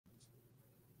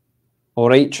All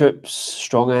right, troops,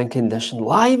 strong and conditioned,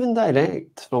 live and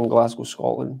direct from Glasgow,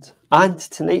 Scotland. And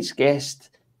tonight's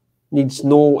guest needs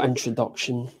no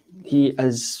introduction. He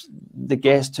is the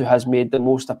guest who has made the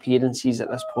most appearances at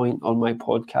this point on my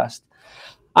podcast.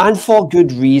 And for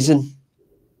good reason.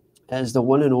 It is the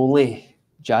one and only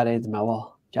Jared Miller.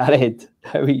 Jared,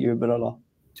 how are you, brother?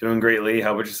 Doing great, Lee.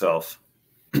 How about yourself?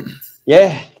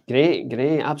 Yeah, great,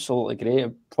 absolutely great.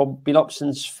 I've probably been up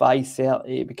since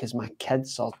 5:30 because my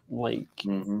kids are like,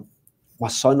 my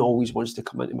son always wants to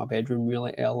come into my bedroom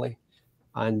really early,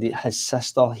 and his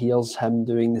sister hears him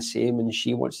doing the same, and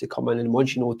she wants to come in. And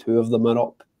once you know two of them are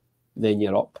up, then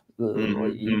you're up.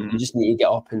 You just need to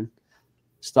get up and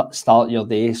start your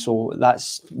day. So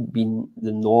that's been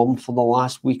the norm for the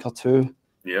last week or two.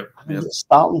 Yep. It's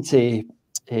starting to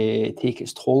take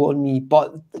its toll on me,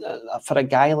 but for a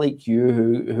guy like you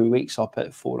who wakes up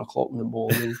at 4 o'clock in the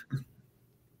morning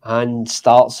and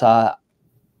starts a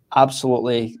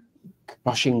absolutely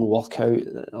crushing workout,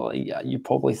 you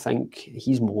probably think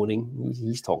he's moaning.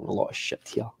 He's talking a lot of shit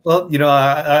here. Well, you know,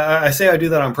 I say I do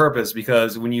that on purpose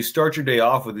because when you start your day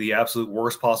off with the absolute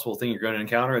worst possible thing you're going to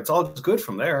encounter, it's all just good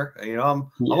from there. You know,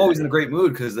 I'm always in a great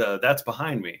mood because that's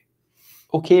behind me.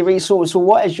 Okay, right. So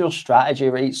what is your strategy,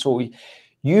 right? So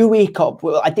you wake up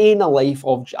a day in the life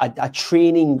of a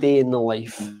training day in the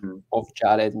life of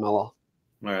Jared Miller. All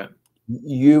right.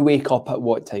 You wake up at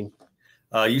what time?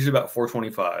 Usually about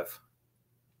 4:25.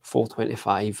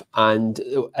 4:25. And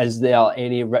is there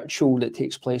any ritual that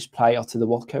takes place prior to the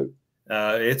workout?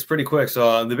 It's pretty quick.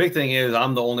 So the big thing is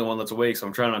I'm the only one that's awake, so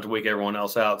I'm trying not to wake everyone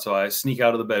else out. So I sneak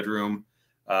out of the bedroom.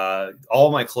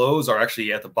 All my clothes are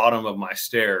actually at the bottom of my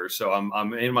stairs. So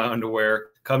I'm in my underwear,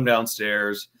 come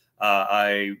downstairs.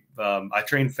 I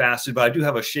train fasted, but I do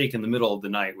have a shake in the middle of the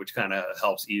night, which kind of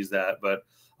helps ease that. But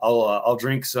I'll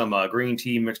drink some green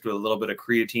tea mixed with a little bit of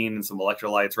creatine and some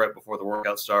electrolytes right before the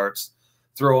workout starts.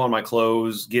 Throw on my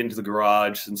clothes, get into the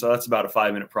garage, and so that's about a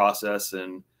 5-minute process.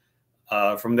 And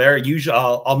from there, usually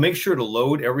I'll make sure to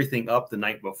load everything up the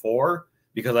night before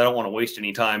because I don't want to waste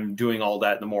any time doing all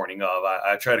that in the morning of.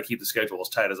 I try to keep the schedule as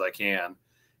tight as I can.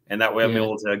 And that way I'm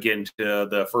able to get into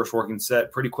the first working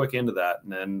set pretty quick into that.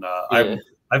 And then I've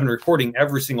been recording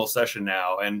every single session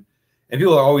now. And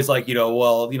people are always like,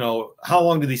 well, how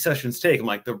long do these sessions take? I'm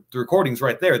like, the recording's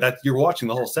right there. That you're watching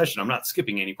the whole session. I'm not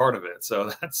skipping any part of it.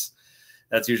 So that's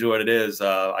usually what it is.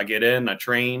 I get in, I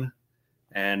train.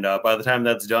 And by the time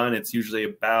that's done, it's usually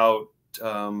about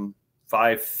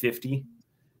 5:50.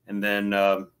 And then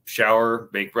shower,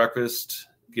 make breakfast,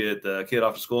 get the kid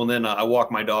off to school, and then I walk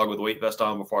my dog with a weight vest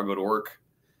on before I go to work.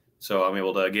 So I'm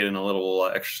able to get in a little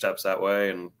extra steps that way,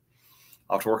 and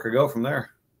off to work I go from there.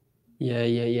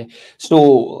 Yeah.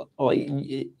 So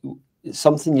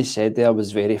something you said there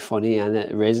was very funny, and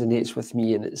it resonates with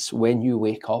me, and it's when you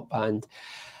wake up, and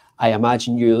I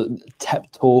imagine you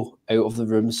tiptoe out of the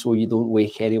room so you don't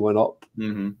wake anyone up.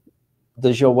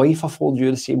 Does your wife afford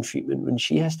you the same treatment when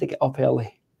she has to get up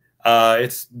early?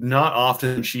 It's not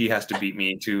often she has to beat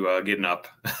me to getting up.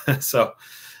 So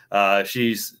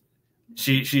she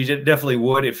definitely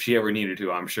would if she ever needed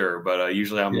to, I'm sure. But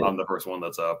usually I'm the first one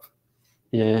that's up.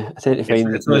 Yeah, I tend to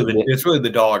find it's really the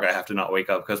dog I have to not wake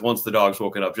up, because once the dog's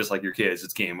woken up, just like your kids,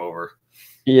 it's game over.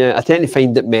 Yeah, I tend to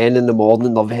find that men in the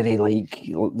morning, they're very they're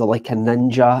like a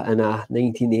ninja in a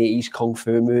 1980s kung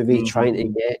fu movie trying to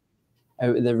get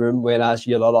out of the room, whereas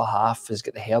your other half has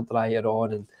got the hairdryer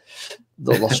on and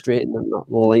they're straight and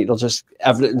they're just,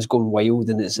 everything's going wild,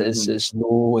 and it's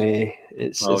utter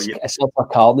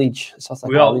carnage.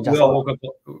 We all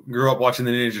grew up watching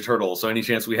the Ninja Turtles, so any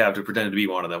chance we have to pretend to be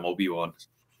one of them, we'll be one.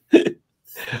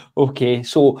 Okay,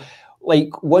 so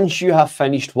once you have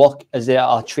finished work, is there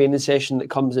a training session that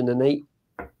comes in the night?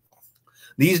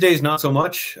 These days, not so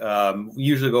much. We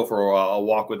usually go for a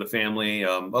walk with the family.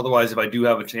 Otherwise, if I do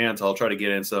have a chance, I'll try to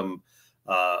get in some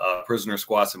prisoner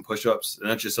squats and push-ups. And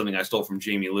that's just something I stole from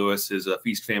Jamie Lewis, his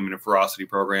Feast, Famine, and Ferocity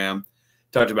program.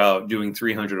 Talked about doing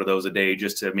 300 of those a day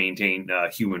just to maintain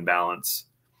human balance.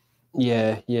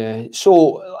 Yeah.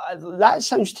 So that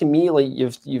sounds to me like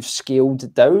you've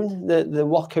scaled down the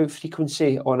workout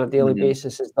frequency on a daily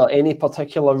basis. Is there any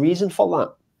particular reason for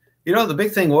that? The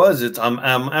big thing was I'm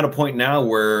at a point now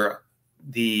where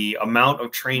the amount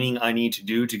of training I need to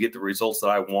do to get the results that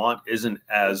I want isn't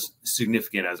as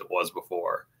significant as it was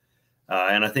before.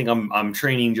 And I think I'm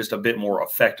training just a bit more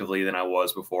effectively than I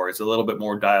was before. It's a little bit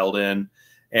more dialed in,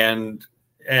 and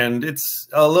it's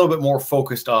a little bit more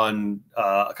focused on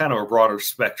kind of a broader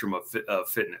spectrum of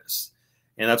fitness.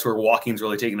 And that's where walking's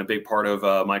really taking a big part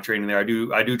of my training there. I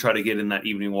do try to get in that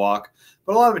evening walk,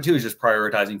 but a lot of it too is just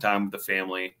prioritizing time with the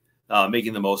family.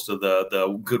 making the most of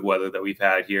the good weather that we've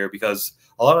had here, because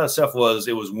a lot of that stuff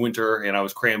it was winter and I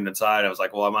was crammed inside. I was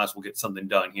like, well, I might as well get something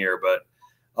done here. But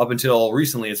up until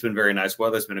recently, it's been very nice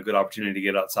weather. It's been a good opportunity to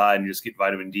get outside and just get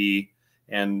vitamin D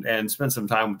and spend some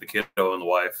time with the kiddo and the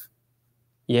wife.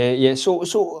 Yeah, yeah. So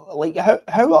like how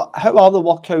are the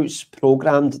workouts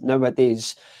programmed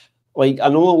nowadays? Like, I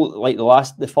know, like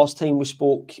the first time we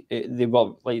spoke, they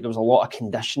were like, there was a lot of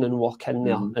conditioning work in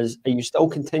there. Are you still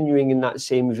continuing in that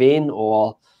same vein,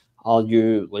 or are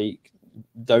you like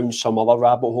down some other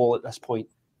rabbit hole at this point?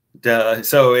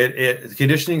 So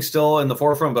conditioning still in the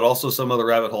forefront, but also some other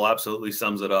rabbit hole absolutely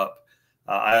sums it up.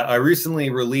 I recently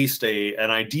released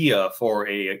an idea for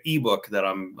a ebook that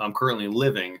I'm currently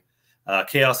living.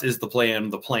 Chaos is the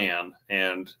plan.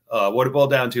 And what it boiled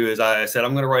down to is I said,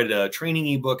 I'm going to write a training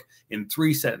ebook in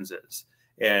 3 sentences.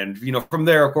 And, you know, from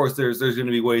there, of course, there's going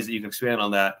to be ways that you can expand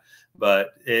on that.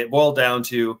 But it boiled down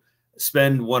to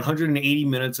spend 180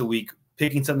 minutes a week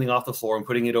picking something off the floor and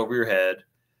putting it over your head.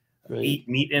 Right. Eat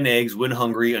meat and eggs when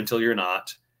hungry until you're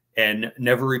not, and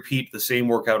never repeat the same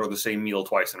workout or the same meal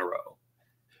twice in a row.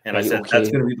 And right, I said,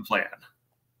 that's going to be the plan.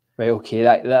 Right. Okay.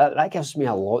 That gives me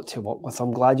a lot to work with.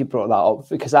 I'm glad you brought that up,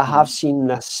 because I have seen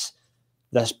this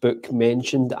book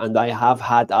mentioned, and I have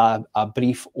had a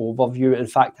brief overview. In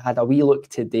fact, I had a wee look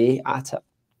today at it.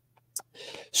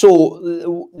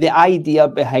 So the idea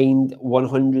behind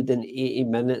 180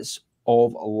 minutes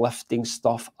of lifting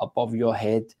stuff above your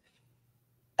head,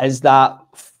 is that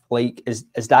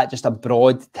just a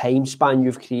broad time span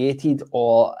you've created,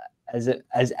 or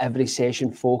is every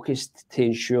session focused to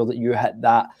ensure that you hit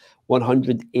that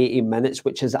 180 minutes,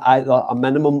 which is either a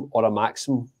minimum or a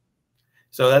maximum?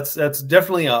 So that's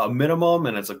definitely a minimum,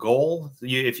 and it's a goal.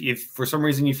 If for some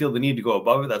reason you feel the need to go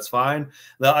above it, that's fine.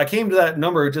 Now, I came to that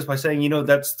number just by saying, you know,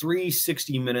 that's 3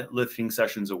 60-minute lifting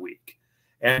sessions a week.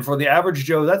 And for the average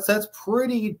Joe, that's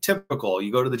pretty typical.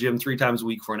 You go to the gym 3 times a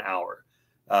week for an hour.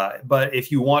 But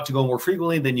if you want to go more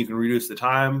frequently, then you can reduce the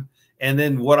time. And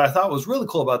then what I thought was really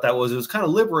cool about that was it was kind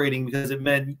of liberating, because it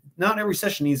meant not every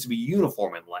session needs to be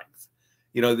uniform in length.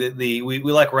 You know, we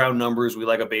like round numbers. We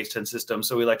like a base 10 system.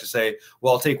 So we like to say,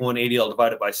 well, I'll take 180, I'll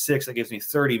divide it by 6. That gives me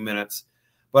 30 minutes.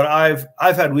 But I've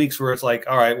had weeks where it's like,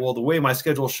 all right, well, the way my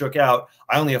schedule shook out,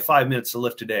 I only have 5 minutes to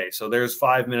lift today. So there's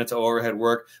 5 minutes of overhead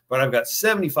work, but I've got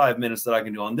 75 minutes that I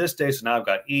can do on this day. So now I've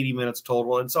got 80 minutes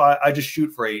total. And so I just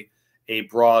shoot for a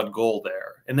broad goal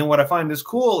there. And then what I find is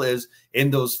cool is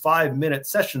in those 5-minute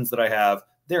sessions that I have,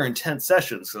 they're intense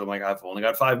sessions. So I'm like, I've only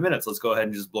got 5 minutes. Let's go ahead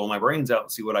and just blow my brains out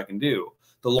and see what I can do.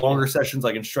 The longer sessions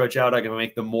I can stretch out, I can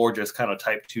make them more just kind of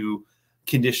type 2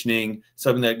 conditioning,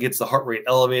 something that gets the heart rate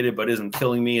elevated but isn't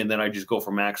killing me. And then I just go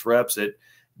for max reps.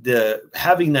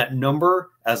 Having that number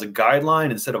as a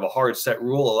guideline instead of a hard set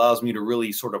rule allows me to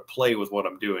really sort of play with what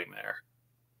I'm doing there.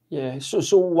 Yeah.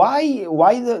 So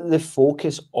why the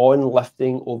focus on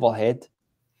lifting overhead?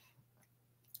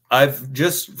 I've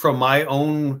just, from my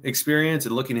own experience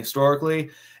and looking historically,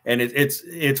 and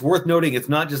it's worth noting, it's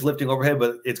not just lifting overhead,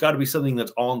 but it's got to be something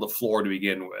that's on the floor to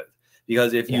begin with.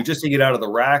 Because if you just take it out of the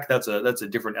rack, that's a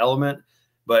different element.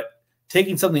 But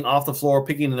taking something off the floor,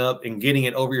 picking it up, and getting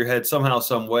it over your head somehow,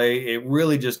 some way, it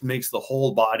really just makes the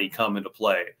whole body come into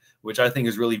play, which I think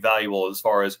is really valuable as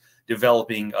far as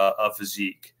developing a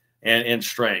physique and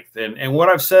strength. And what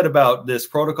I've said about this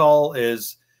protocol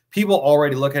is, people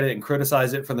already look at it and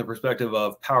criticize it from the perspective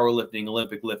of powerlifting,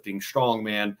 Olympic lifting,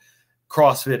 strongman,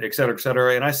 CrossFit, et cetera, et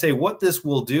cetera. And I say what this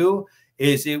will do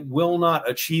is it will not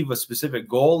achieve a specific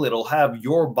goal. It'll have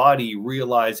your body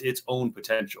realize its own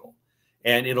potential.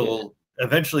 And it'll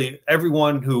eventually,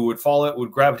 everyone who would follow it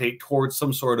would gravitate towards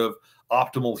some sort of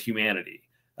optimal humanity.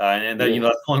 And that, you know,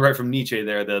 that's pulling right from Nietzsche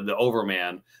there, the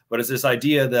overman. But it's this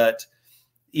idea that,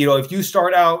 you know, if you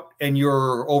start out and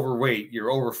you're overweight, you're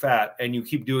overfat, and you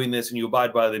keep doing this and you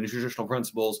abide by the nutritional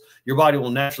principles, your body will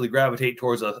naturally gravitate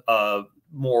towards a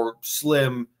more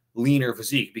slim, leaner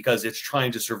physique, because it's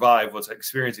trying to survive what's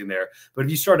experiencing there. But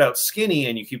if you start out skinny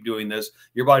and you keep doing this,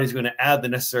 your body's going to add the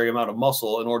necessary amount of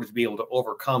muscle in order to be able to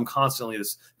overcome constantly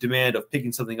this demand of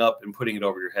picking something up and putting it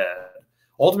over your head.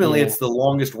 Ultimately, it's the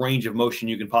longest range of motion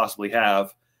you can possibly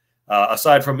have.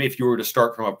 Aside from if you were to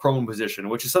start from a prone position,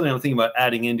 which is something I'm thinking about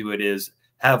adding into it, is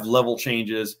have level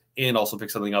changes and also pick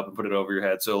something up and put it over your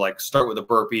head. So like start with a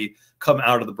burpee, come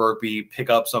out of the burpee, pick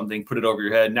up something, put it over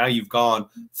your head. Now you've gone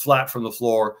flat from the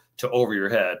floor to over your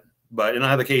head. But in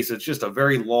either case, it's just a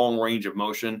very long range of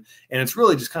motion. And it's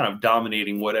really just kind of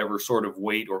dominating whatever sort of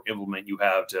weight or implement you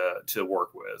have to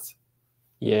work with.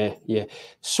 Yeah, yeah.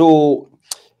 So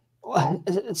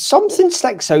something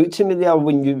sticks out to me there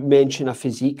when you mention a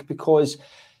physique, because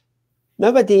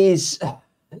nowadays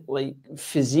like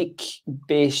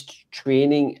physique-based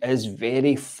training is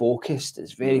very focused.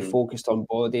 It's very focused on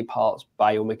body parts,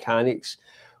 biomechanics,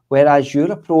 whereas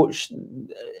your approach,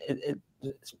 it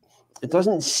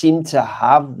doesn't seem to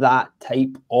have that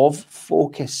type of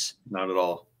focus. Not at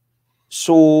all.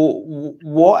 So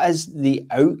what is the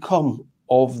outcome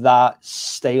of that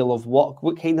style of work?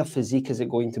 What kind of physique is it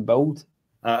going to build?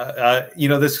 You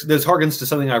know, this harkens to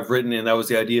something I've written, and that was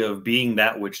the idea of being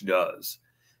that which does.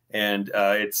 And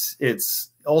it's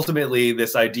ultimately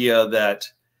this idea that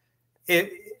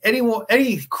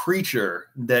any creature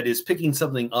that is picking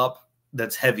something up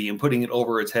that's heavy and putting it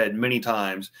over its head many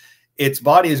times, its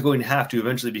body is going to have to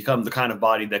eventually become the kind of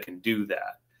body that can do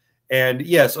that. And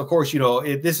yes, of course, you know,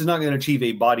 this is not going to achieve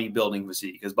a bodybuilding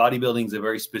physique, because bodybuilding is a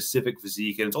very specific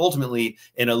physique, and it's ultimately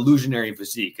an illusionary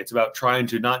physique. It's about trying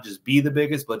to not just be the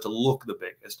biggest, but to look the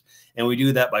biggest. And we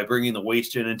do that by bringing the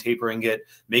waist in and tapering it,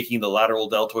 making the lateral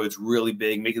deltoids really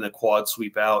big, making the quad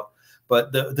sweep out.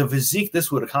 But the physique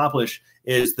this would accomplish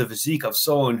is the physique of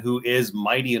someone who is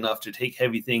mighty enough to take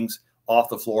heavy things off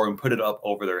the floor and put it up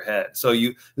over their head. So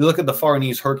you look at the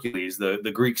Farnese Hercules,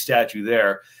 the Greek statue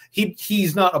there.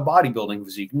 He's not a bodybuilding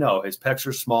physique. No, his pecs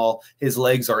are small. His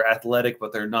legs are athletic,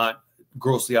 but they're not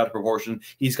grossly out of proportion.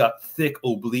 He's got thick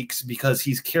obliques because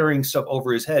he's carrying stuff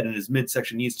over his head, and his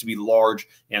midsection needs to be large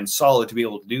and solid to be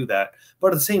able to do that. But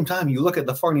at the same time, you look at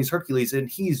the Farnese Hercules, and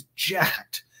he's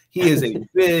jacked. He is a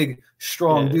big,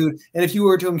 strong dude. And if you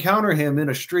were to encounter him in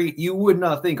a street, you would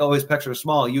not think, oh, his pecs are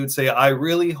small. You would say, I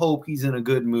really hope he's in a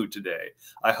good mood today.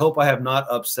 I hope I have not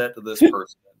upset this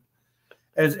person.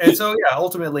 And so, yeah,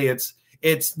 ultimately, it's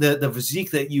the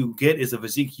physique that you get is a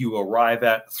physique you arrive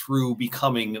at through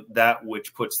becoming that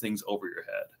which puts things over your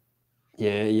head.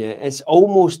 Yeah, yeah. It's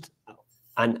almost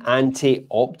an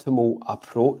anti-optimal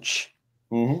approach.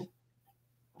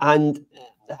 And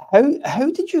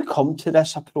how did you come to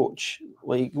this approach?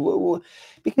 Like,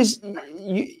 because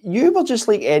you were just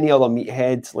like any other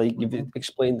meathead, like you've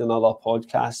explained in other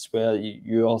podcasts, where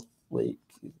your like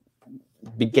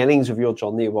beginnings of your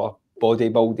journey were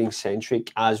bodybuilding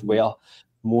centric, as were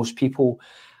most people,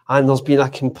 and there's been a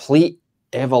complete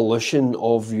evolution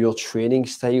of your training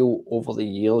style over the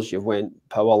years. You've went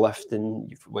powerlifting,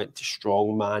 you've went to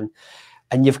strongman,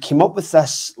 and you've come up with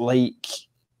this like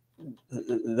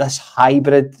this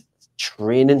hybrid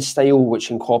training style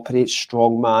which incorporates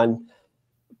strongman,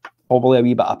 probably a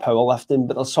wee bit of powerlifting,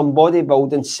 but there's some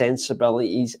bodybuilding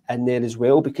sensibilities in there as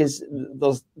well, because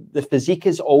there's the physique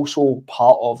is also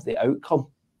part of the outcome.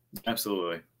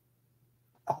 Absolutely.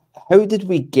 How did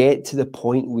we get to the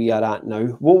point we are at now?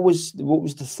 What was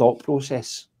the thought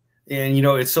process? And you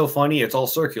know, it's so funny, it's all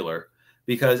circular,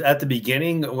 because at the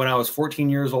beginning, when I was 14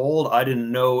 years old, I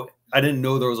didn't know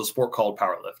there was a sport called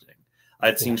powerlifting.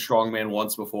 I'd seen strongman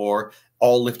once before.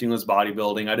 All lifting was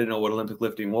bodybuilding. I didn't know what Olympic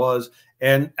lifting was.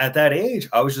 And at that age,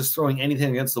 I was just throwing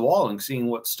anything against the wall and seeing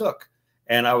what stuck.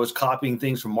 And I was copying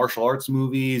things from martial arts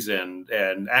movies and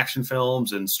action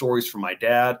films and stories from my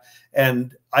dad.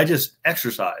 And I just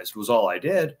exercised was all I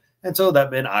did. And so that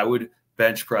meant I would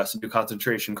bench press and do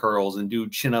concentration curls and do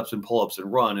chin-ups and pull-ups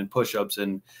and run and push-ups.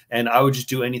 And I would just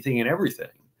do anything and everything.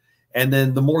 And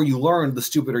then the more you learn, the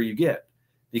stupider you get,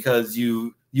 because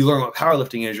you learn what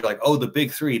powerlifting is. You're like, oh, the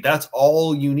big three, that's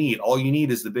all you need. All you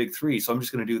need is the big three. So I'm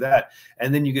just going to do that.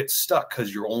 And then you get stuck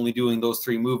because you're only doing those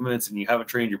three movements and you haven't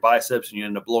trained your biceps and you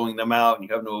end up blowing them out and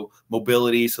you have no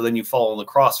mobility. So then you fall in the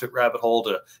CrossFit rabbit hole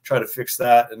to try to fix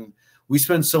that. And we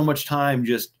spend so much time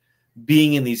just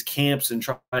being in these camps and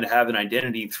trying to have an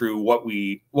identity through what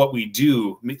we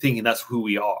do, thinking that's who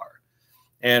we are.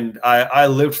 And I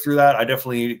lived through that. I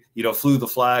definitely, you know, flew the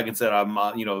flag and said, I'm,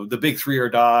 you know, the big three or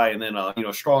die. And then, you know,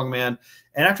 strongman.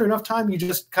 And after enough time, you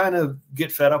just kind of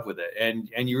get fed up with it.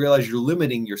 And you realize you're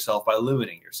limiting yourself by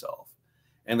limiting yourself.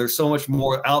 And there's so much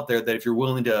more out there that if you're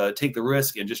willing to take the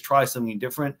risk and just try something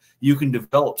different, you can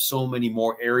develop so many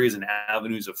more areas and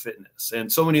avenues of fitness.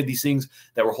 And so many of these things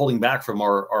that we're holding back from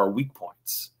are weak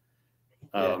points.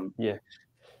 Yeah.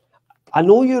 I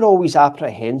know you're always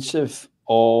apprehensive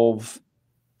of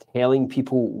telling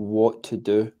people what to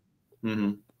do.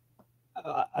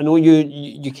 I know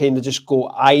you kind of just go,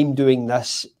 I'm doing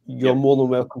this. You're more than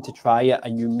welcome to try it,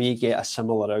 and you may get a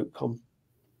similar outcome.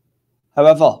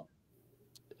 However,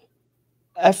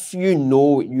 if you know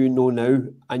what you know now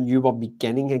and you were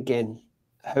beginning again,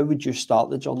 how would you start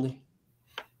the journey?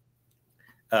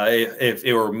 If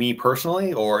it were me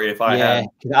personally, or if I had...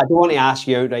 I don't want to ask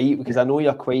you outright, because I know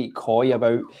you're quite coy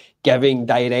about giving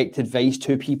direct advice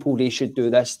to people. They should do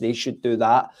this, they should do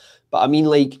that. But I mean,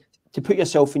 like, to put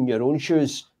yourself in your own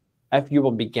shoes, if you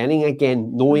were beginning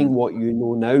again, knowing what you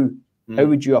know now, how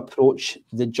would you approach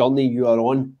the journey you are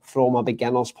on from a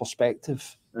beginner's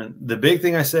perspective? And the big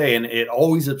thing I say, and it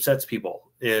always upsets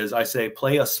people, is I say,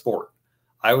 play a sport.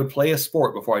 I would play a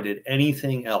sport before I did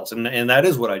anything else. And that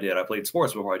is what I did. I played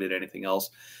sports before I did anything else,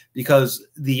 because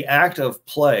the act of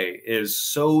play is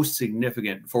so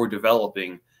significant for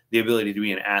developing the ability to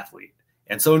be an athlete.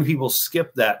 And so many people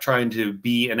skip that, trying to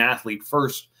be an athlete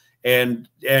first, and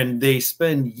they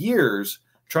spend years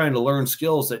trying to learn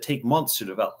skills that take months to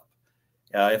develop.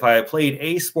 If I had played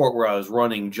a sport where I was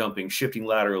running, jumping, shifting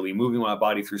laterally, moving my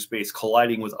body through space,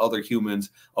 colliding with other humans,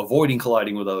 avoiding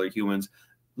colliding with other humans,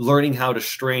 learning how to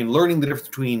strain, learning the difference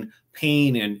between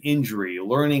pain and injury,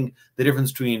 learning the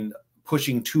difference between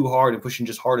pushing too hard and pushing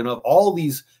just hard enough, all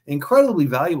these incredibly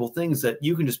valuable things that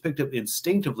you can just pick up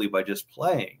instinctively by just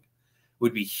playing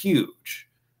would be huge.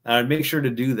 And I'd make sure to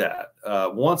do that.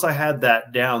 Once I had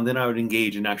that down, then I would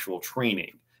engage in actual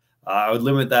training. I would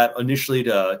limit that initially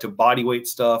to body weight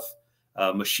stuff,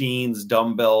 machines,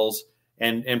 dumbbells,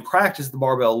 and practice the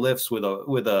barbell lifts with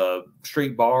a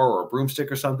straight bar or a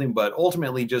broomstick or something, but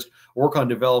ultimately just work on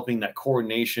developing that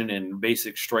coordination and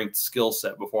basic strength skill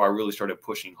set before I really started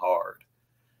pushing hard.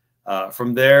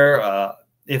 From there,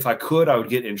 if I could, I would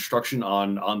get instruction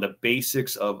on the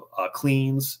basics of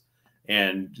cleans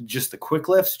and just the quick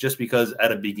lifts, just because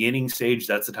at a beginning stage,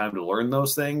 that's the time to learn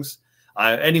those things.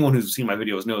 Anyone who's seen my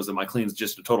videos knows that my clean is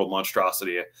just a total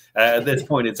monstrosity. At this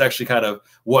point, it's actually kind of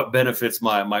what benefits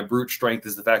my brute strength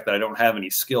is the fact that I don't have any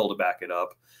skill to back it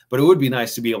up. But it would be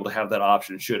nice to be able to have that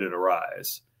option should it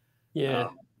arise. Yeah.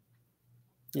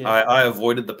 I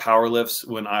avoided the power lifts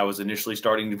when I was initially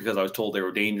starting because I was told they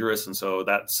were dangerous, and so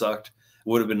that sucked. It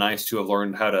would have been nice to have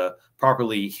learned how to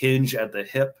properly hinge at the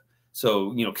hip.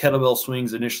 So, you know, kettlebell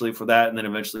swings initially for that, and then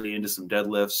eventually into some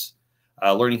deadlifts.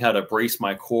 Learning how to brace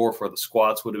my core for the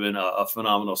squats would have been a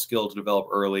phenomenal skill to develop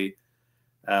early.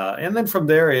 And then from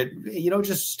there,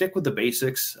 just stick with the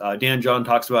basics. Dan John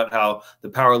talks about how the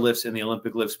power lifts and the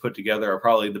Olympic lifts put together are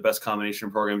probably the best combination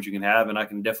of programs you can have, and I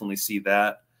can definitely see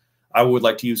that. I would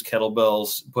like to use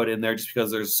kettlebells put in there just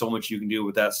because there's so much you can do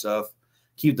with that stuff.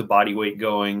 Keep the body weight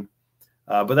going.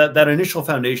 But that initial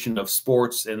foundation of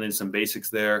sports and then some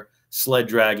basics there, sled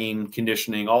dragging,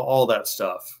 conditioning, all that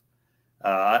stuff.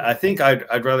 I think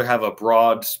I'd rather have a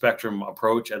broad spectrum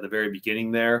approach at the very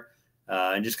beginning there,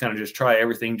 and just try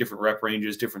everything, different rep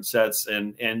ranges, different sets.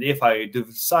 And if I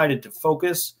decided to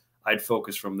focus, I'd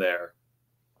focus from there.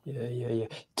 Yeah.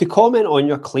 To comment on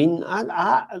your clean,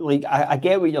 I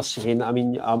get what you're saying. I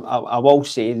mean, I will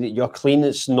say that your clean,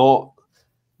 it's not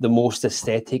the most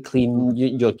aesthetic clean.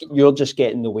 You're just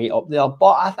getting the weight up there.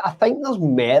 But I think there's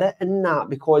merit in that,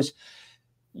 because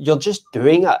you're just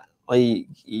doing it. Like,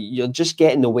 you're just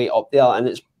getting the weight up there, and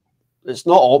it's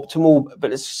not optimal,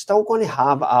 but it's still going to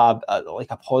have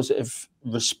a positive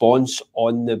response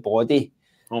on the body,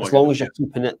 as long as you're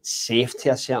keeping it safe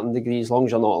to a certain degree, as long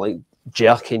as you're not like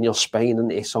jerking your spine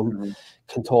into some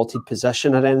contorted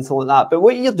position or anything like that. But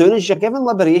what you're doing is you're giving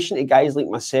liberation to guys like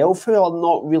myself who are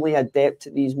not really adept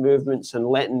at these movements, and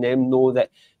letting them know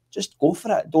that just go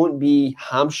for it. Don't be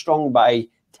hamstrung by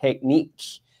technique.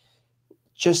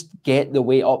 Just get the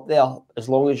weight up there, as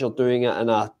long as you're doing it in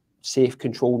a safe,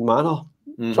 controlled manner.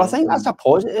 So I think that's a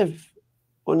positive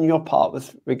on your part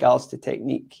with regards to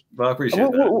technique. Well, I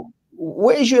appreciate that.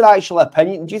 What is your actual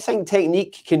opinion? Do you think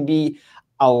technique can be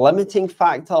a limiting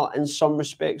factor in some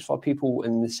respects for people,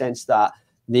 in the sense that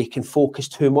they can focus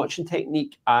too much on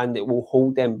technique and it will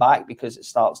hold them back because it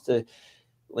starts to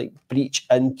like breach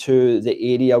into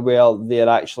the area where they're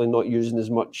actually not using as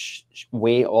much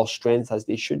weight or strength as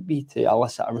they should be to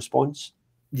elicit a response?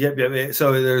 Yep.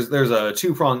 So there's a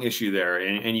two-prong issue there,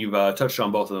 and you've touched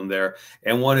on both of them there.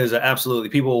 And one is absolutely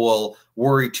people will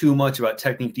worry too much about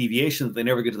technique deviation that they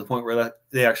never get to the point where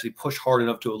they actually push hard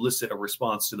enough to elicit a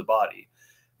response to the body.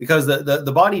 Because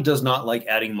the body does not like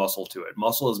adding muscle to it.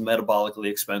 Muscle is metabolically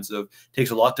expensive,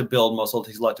 takes a lot to build muscle,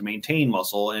 takes a lot to maintain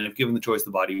muscle, and if given the choice,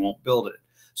 the body won't build it.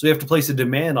 So you have to place a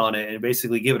demand on it and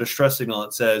basically give it a stress signal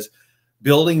that says,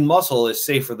 building muscle is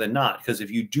safer than not, because if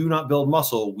you do not build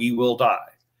muscle, we will die.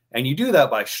 And you do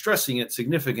that by stressing it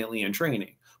significantly in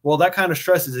training. Well, that kind of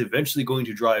stress is eventually going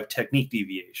to drive technique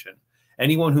deviation.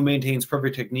 Anyone who maintains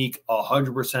perfect technique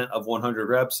 100% of 100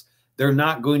 reps, they're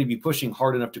not going to be pushing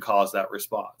hard enough to cause that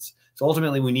response. So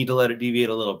ultimately, we need to let it deviate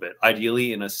a little bit,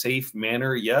 ideally in a safe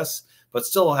manner, yes, but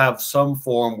still have some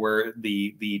form where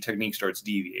the technique starts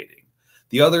deviating.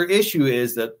 The other issue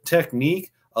is that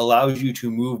technique allows you to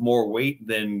move more weight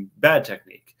than bad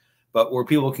technique. But where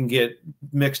people can get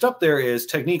mixed up there is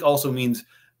technique also means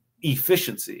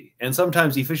efficiency. And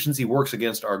sometimes efficiency works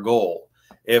against our goal.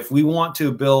 If we want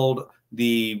to build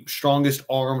the strongest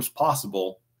arms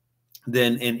possible,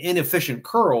 then an inefficient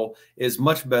curl is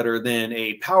much better than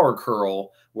a power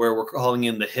curl where we're calling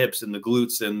in the hips and the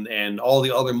glutes and all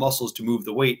the other muscles to move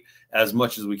the weight as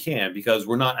much as we can, because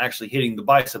we're not actually hitting the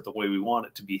bicep the way we want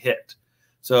it to be hit.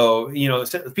 So, you know,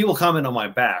 people comment on my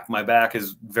back. My back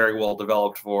is very well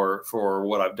developed for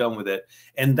what I've done with it.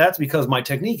 And that's because my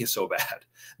technique is so bad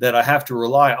that I have to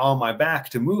rely on my back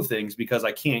to move things, because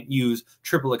I can't use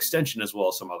triple extension as well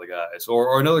as some other guys.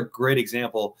 Or another great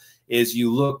example is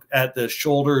you look at the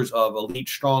shoulders of elite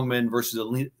strongmen versus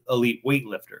elite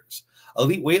weightlifters.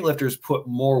 Elite weightlifters put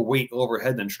more weight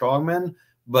overhead than strongmen,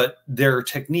 but their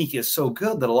technique is so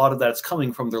good that a lot of that's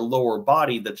coming from their lower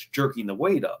body that's jerking the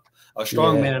weight up. A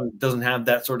strong man doesn't have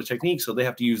that sort of technique, so they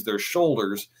have to use their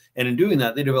shoulders. And in doing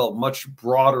that, they develop much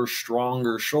broader,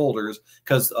 stronger shoulders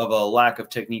because of a lack of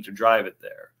technique to drive it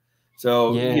there.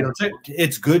 So, you know,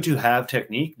 it's good to have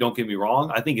technique. Don't get me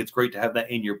wrong. I think it's great to have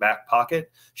that in your back pocket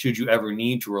should you ever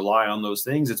need to rely on those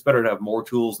things. It's better to have more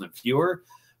tools than fewer.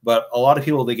 But a lot of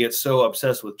people, they get so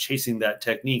obsessed with chasing that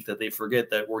technique that they forget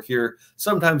that we're here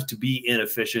sometimes to be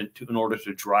inefficient in order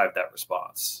to drive that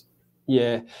response.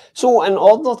 Yeah. So in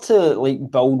order to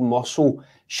like build muscle,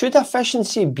 should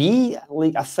efficiency be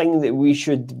like a thing that we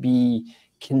should be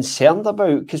concerned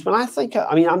about? Because when I think,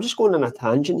 I mean, I'm just going on a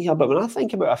tangent here, but when I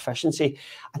think about efficiency,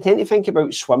 I tend to think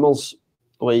about swimmers.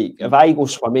 Like if I go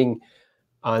swimming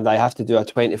and I have to do a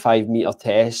 25-meter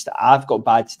test, I've got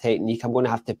bad technique. I'm going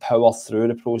to have to power through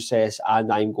the process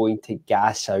and I'm going to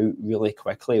gas out really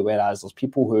quickly. Whereas there's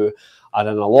people who are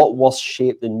in a lot worse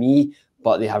shape than me,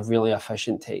 but they have really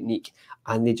efficient technique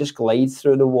and they just glide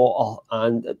through the water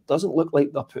and it doesn't look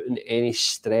like they're putting any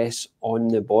stress on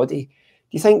the body.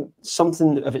 Do you think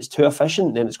something, if it's too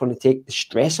efficient, then it's going to take the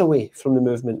stress away from the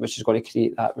movement, which is going to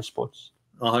create that response?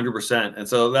 100%. And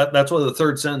so that's why the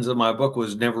third sentence of my book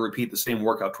was never repeat the same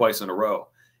workout twice in a row.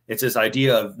 It's this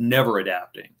idea of never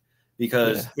adapting.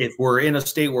 Because if we're in a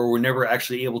state where we're never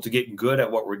actually able to get good at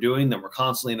what we're doing, then we're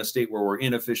constantly in a state where we're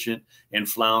inefficient and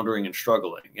floundering and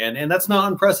struggling. And that's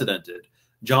not unprecedented.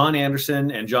 John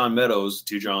Anderson and John Meadows,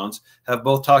 two Johns, have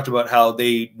both talked about how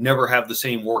they never have the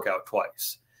same workout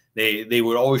twice. They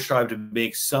would always strive to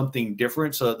make something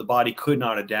different so that the body could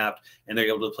not adapt and they're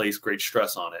able to place great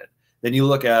stress on it. Then you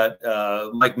look at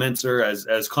Mike Mentzer,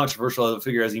 as controversial of a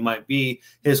figure as he might be,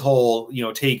 his whole, you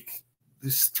know, take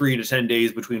 3 to 10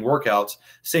 days between workouts,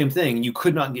 same thing. You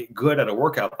could not get good at a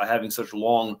workout by having such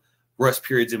long rest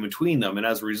periods in between them. And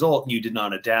as a result, you did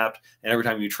not adapt. And every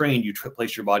time you trained, you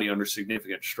placed your body under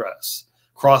significant stress.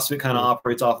 CrossFit kind of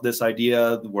operates off this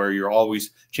idea where you're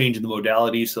always changing the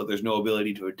modality, so there's no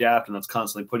ability to adapt. And that's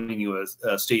constantly putting you in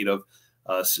a state of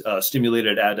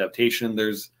stimulated adaptation.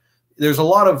 There's a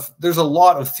lot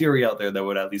of theory out there that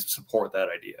would at least support that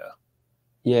idea.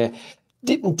 Yeah.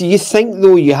 Do you think,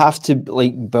 though, you have to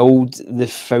like build the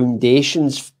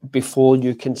foundations before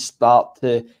you can start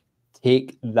to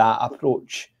take that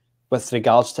approach with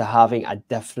regards to having a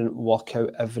different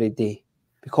workout every day?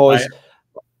 Because,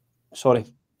 sorry.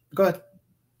 Go ahead.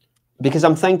 Because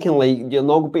I'm thinking like you're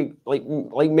not going to be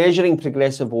like measuring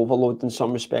progressive overload in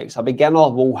some respects. A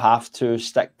beginner will have to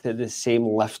stick to the same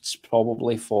lifts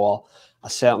probably for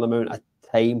a certain amount of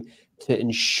time to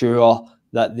ensure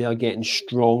that they're getting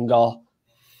stronger,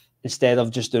 instead of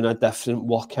just doing a different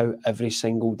workout every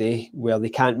single day where they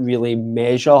can't really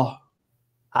measure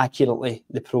accurately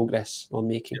the progress they're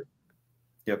making.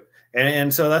 Yep.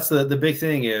 And so that's the big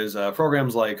thing is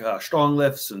programs like Strong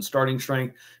Lifts and Starting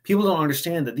Strength. People don't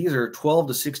understand that these are 12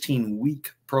 to 16 week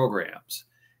programs.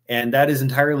 And that is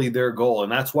entirely their goal.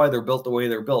 And that's why they're built the way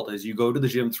they're built, is you go to the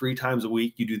gym 3 times a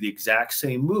week, you do the exact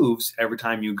same moves every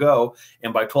time you go.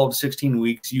 And by 12 to 16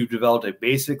 weeks, you've developed a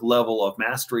basic level of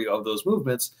mastery of those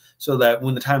movements so that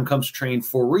when the time comes to train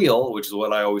for real, which is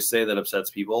what I always say that upsets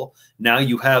people, now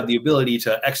you have the ability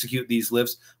to execute these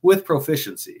lifts with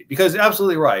proficiency. Because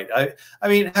absolutely right. I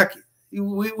mean, heck,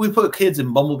 we put kids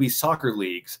in Bumblebee soccer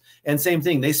leagues, and same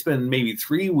thing. They spend maybe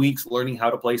 3 weeks learning how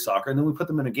to play soccer, and then we put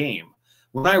them in a game.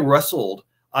 When I wrestled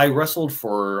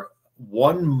for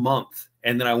 1 month,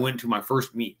 and then I went to my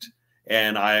first meet,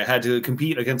 and I had to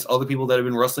compete against other people that have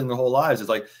been wrestling their whole lives. It's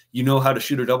like, you know how to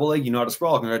shoot a double leg, you know how to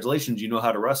sprawl, congratulations, you know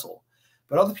how to wrestle.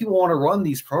 But other people want to run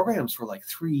these programs for like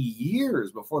 3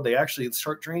 years before they actually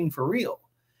start training for real.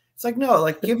 It's like, no,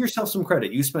 like give yourself some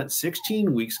credit. You spent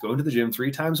 16 weeks going to the gym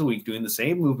 3 times a week, doing the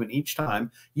same movement each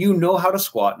time. You know how to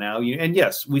squat now. And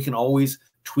yes, we can always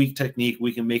tweak technique.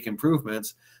 We can make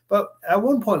improvements. But at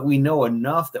one point, we know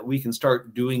enough that we can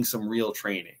start doing some real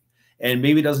training. And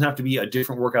maybe it doesn't have to be a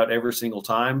different workout every single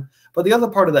time. But the other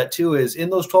part of that, too, is in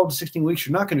those 12 to 16 weeks,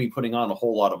 you're not going to be putting on a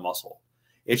whole lot of muscle.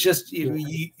 It's just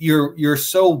you're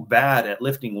so bad at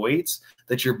lifting weights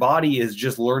that your body is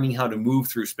just learning how to move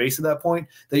through space at that point,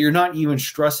 that you're not even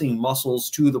stressing muscles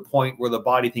to the point where the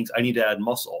body thinks I need to add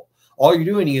muscle. All you're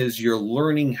doing is you're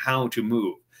learning how to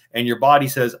move. And your body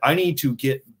says, I need to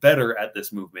get better at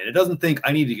this movement. It doesn't think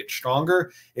I need to get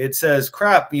stronger. It says,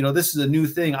 crap, you know, this is a new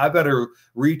thing. I better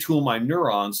retool my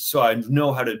neurons so I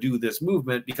know how to do this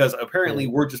movement, because apparently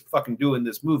we're just fucking doing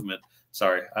this movement.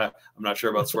 Sorry, I'm not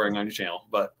sure about swearing on your channel,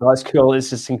 but that's cool. It's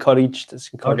just encouraged. It's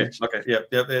encouraged. Okay.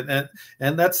 Yep.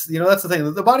 And that's, you know, that's the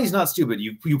thing. The body's not stupid.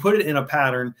 You put it in a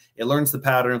pattern, it learns the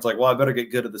pattern. It's like, well, I better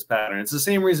get good at this pattern. It's the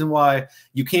same reason why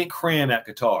you can't cram at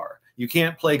guitar. You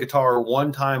can't play guitar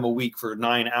one time a week for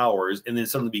 9 hours and then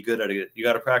suddenly be good at it. You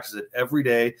got to practice it every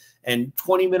day. And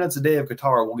 20 minutes a day of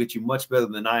guitar will get you much better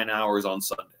than 9 hours on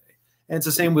Sunday. And it's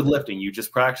the same with lifting. You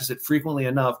just practice it frequently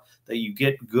enough that you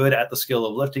get good at the skill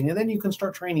of lifting, and then you can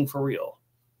start training for real.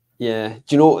 Yeah.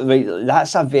 Do you know, right,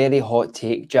 that's a very hot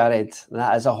take, Jared.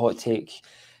 That is a hot take.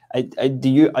 Are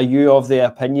you of the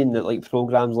opinion that like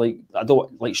programs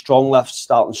like strong lifts,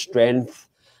 starting strength,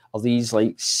 are these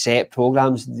like set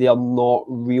programs? They're not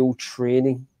real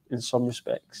training in some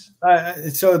respects.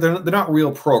 So they're not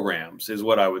real programs, is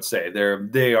what I would say.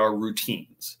 They are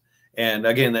routines. And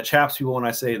again, that chaps people when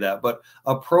I say that. But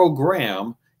a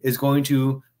program is going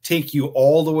to take you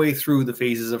all the way through the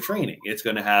phases of training. It's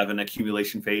going to have an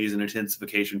accumulation phase, an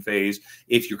intensification phase.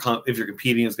 If you're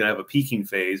competing, it's going to have a peaking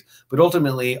phase. But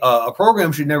ultimately, a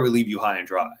program should never leave you high and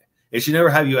dry. It should never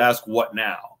have you ask what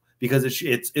now, because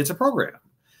it's a program.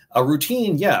 A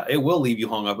routine, yeah, it will leave you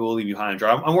hung up. It will leave you high and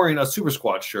dry. I'm wearing a Super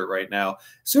Squats shirt right now.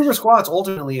 Super Squats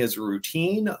ultimately is a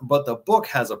routine, but the book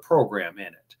has a program in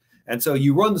it. And so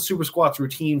you run the Super Squats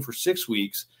routine for 6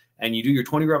 weeks, and you do your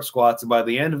 20 rep squats. And by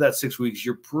the end of that 6 weeks,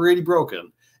 you're pretty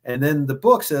broken. And then the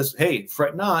book says, hey,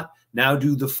 fret not, now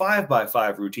do the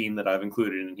 5x5 routine that I've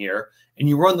included in here. And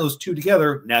you run those two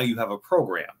together. Now you have a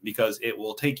program, because it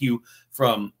will take you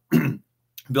from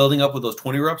building up with those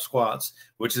 20 rep squats,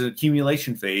 which is an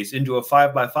accumulation phase, into a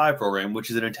 5x5 program, which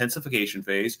is an intensification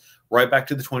phase, right back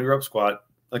to the 20 rep squat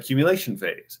accumulation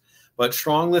phase. But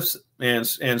strong lifts and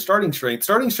starting strength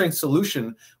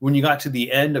solution, when you got to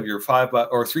the end of your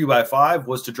 3x5,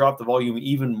 was to drop the volume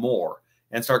even more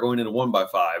and start going into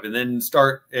 1x5, and then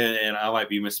start, and I might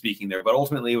be misspeaking there, but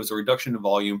ultimately it was a reduction in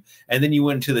volume. And then you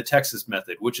went into the Texas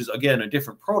method, which is again a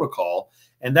different protocol.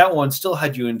 And that one still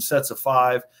had you in sets of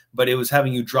 5, but it was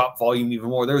having you drop volume even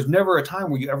more. There was never a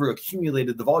time where you ever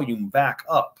accumulated the volume back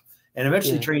up. And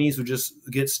eventually trainees would just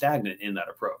get stagnant in that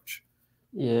approach.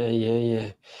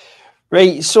 Yeah.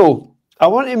 Right. So I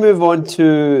want to move on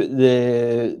to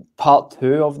the part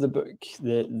 2 of the book,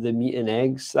 the meat and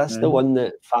eggs. That's the one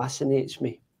that fascinates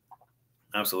me.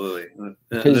 Absolutely.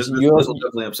 Because this will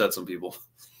definitely upset some people.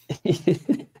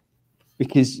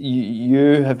 Because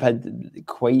you have had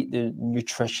quite the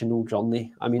nutritional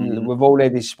journey. I mean, we've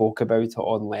already spoke about it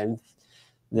on length.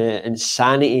 The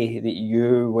insanity that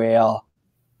you were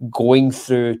going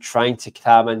through, trying to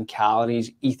cram in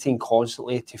calories, eating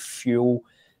constantly to fuel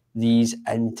these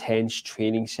intense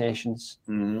training sessions.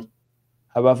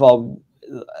 However,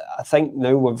 I think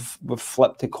now we've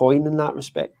flipped a coin in that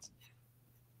respect.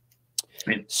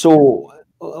 So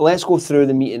let's go through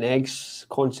the meat and eggs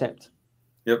concept.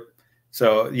 Yep.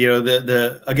 So, you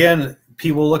know, again,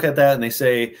 people look at that and they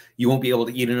say, you won't be able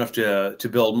to eat enough to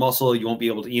build muscle. You won't be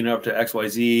able to eat enough to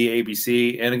XYZ,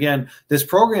 ABC. And again, this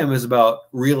program is about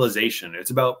realization.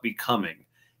 It's about becoming.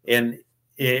 And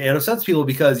it upsets people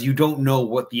because you don't know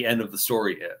what the end of the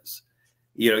story is.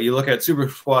 You know, you look at Super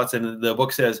Squats and the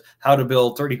book says how to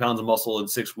build 30 pounds of muscle in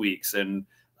 6 weeks. And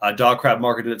Dog Crap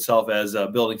marketed itself as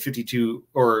building 50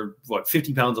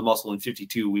 pounds of muscle in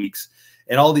 52 weeks.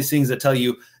 And all these things that tell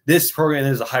you this program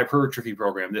is a hypertrophy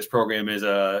program. This program is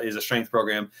a strength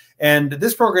program. And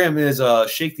this program is a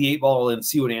shake the 8 ball and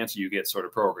see what answer you get sort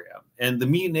of program. And the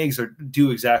meat and eggs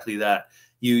do exactly that.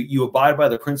 You abide by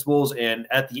the principles, and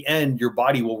at the end, your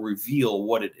body will reveal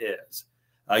what it is.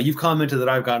 You've commented that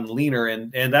I've gotten leaner,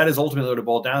 and that is ultimately what it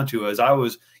boiled down to, as I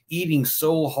was eating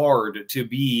so hard to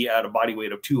be at a body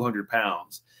weight of 200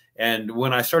 pounds. And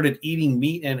when I started eating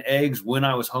meat and eggs when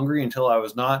I was hungry until I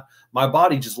was not, my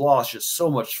body just lost so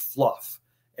much fluff.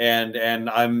 And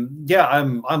I'm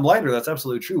lighter. That's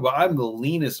absolutely true. But I'm the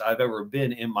leanest I've ever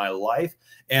been in my life,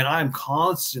 and I'm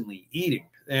constantly eating.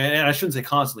 And I shouldn't say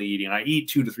constantly eating. I eat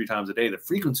 2 to 3 times a day. The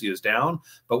frequency is down,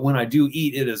 but when I do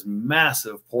eat, it is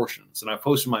massive portions. And I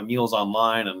posted my meals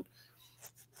online, and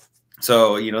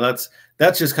so you know that's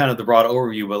just kind of the broad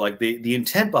overview. But like the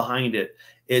intent behind it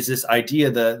is this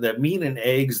idea that meat and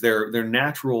eggs, they're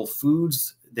natural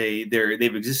foods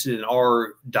they've existed in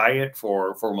our diet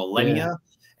for millennia,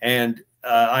 and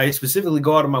I specifically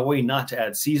go out of my way not to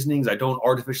add seasonings. I don't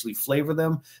artificially flavor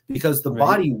them because the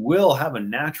body will have a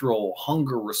natural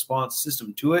hunger response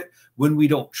system to it when we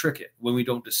don't trick it, when we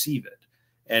don't deceive it.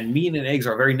 And meat and eggs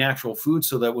are very natural foods,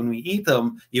 so that when we eat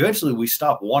them, eventually we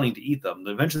stop wanting to eat them.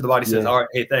 Eventually the body says, all right,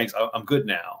 hey, thanks, I'm good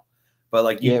now. But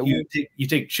like you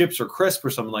take chips or crisp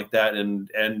or something like that,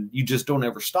 and you just don't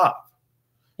ever stop.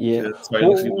 Yeah.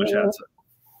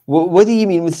 What do you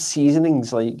mean with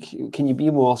seasonings? Like, can you be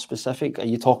more specific? Are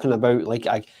you talking about like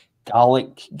a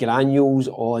garlic granules,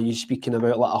 or are you speaking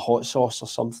about like a hot sauce or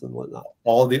something like that?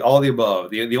 All the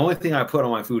above. The only thing I put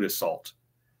on my food is salt,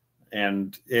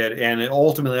 and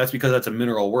ultimately that's because that's a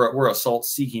mineral. We're a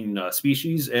salt-seeking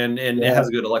species, and it has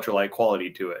a good electrolyte quality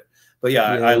to it. But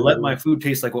I let my food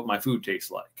taste like what my food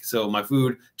tastes like. So my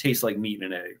food tastes like meat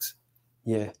and eggs.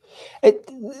 Yeah,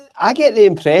 I get the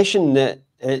impression that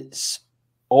it's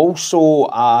also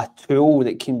a tool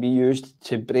that can be used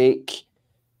to break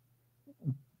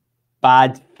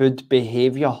bad food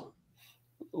behavior.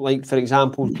 Like, for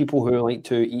example, people who like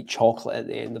to eat chocolate at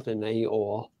the end of the night,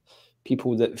 or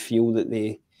people that feel that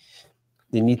they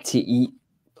need to eat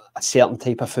a certain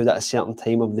type of food at a certain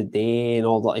time of the day in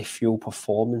order to fuel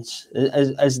performance.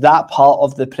 Is that part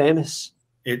of the premise?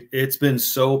 It's been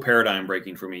so paradigm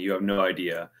breaking for me. You have no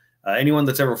idea. Anyone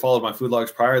that's ever followed my food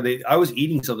logs prior, I was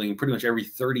eating something pretty much every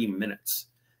 30 minutes.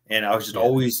 And I was just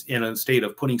always in a state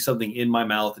of putting something in my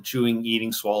mouth, chewing,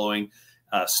 eating, swallowing,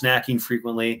 snacking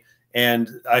frequently. And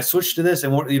I switched to this.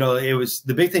 And what, it was,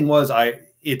 the big thing was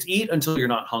it's eat until you're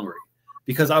not hungry,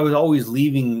 because I was always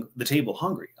leaving the table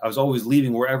hungry. I was always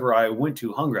leaving wherever I went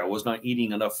to hungry. I was not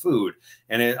eating enough food.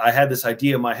 And I had this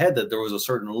idea in my head that there was a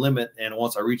certain limit. And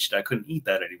once I reached it, I couldn't eat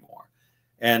that anymore.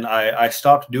 And I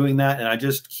stopped doing that, and I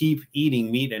just keep eating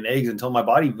meat and eggs until my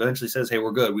body eventually says, hey,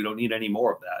 we're good. We don't need any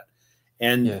more of that.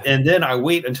 And then I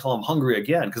wait until I'm hungry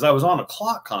again, because I was on a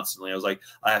clock constantly. I was like,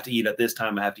 I have to eat at this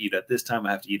time. I have to eat at this time.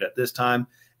 I have to eat at this time.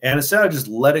 And instead, I just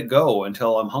let it go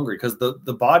until I'm hungry, because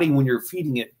the body, when you're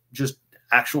feeding it just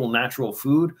actual natural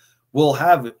food, will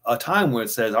have a time where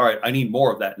it says, all right, I need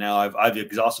more of that now. I've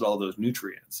exhausted all those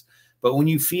nutrients. But when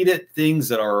you feed it things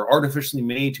that are artificially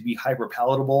made to be hyper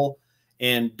palatable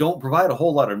and don't provide a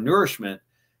whole lot of nourishment,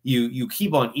 you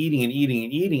keep on eating and eating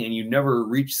and eating, and you never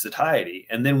reach satiety.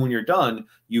 And then when you're done,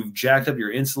 you've jacked up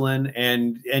your insulin,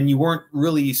 and you weren't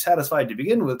really satisfied to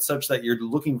begin with, such that you're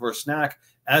looking for a snack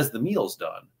as the meal's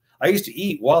done. I used to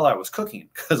eat while I was cooking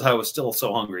because I was still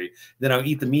so hungry. Then I would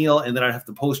eat the meal, and then I'd have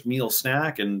the post-meal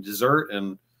snack and dessert.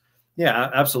 And yeah,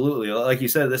 absolutely. Like you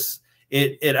said,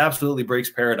 it absolutely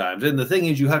breaks paradigms. And the thing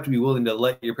is, you have to be willing to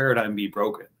let your paradigm be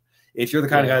broken. If you're the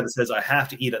kind of guy that says, I have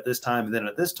to eat at this time and then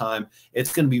at this time,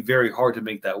 it's going to be very hard to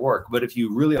make that work. But if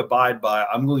you really abide by,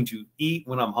 I'm going to eat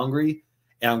when I'm hungry,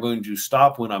 and I'm going to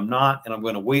stop when I'm not, and I'm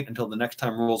going to wait until the next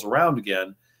time rolls around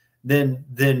again, then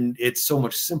it's so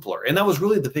much simpler. And that was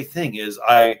really the big thing, is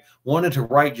I wanted to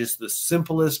write just the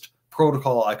simplest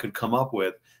protocol I could come up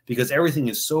with, because everything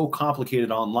is so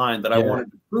complicated online that I wanted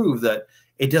to prove that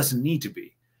it doesn't need to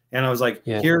be. And I was like,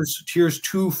 here's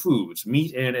 2 foods,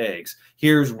 meat and eggs.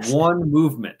 Here's 1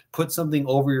 movement. Put something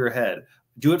over your head.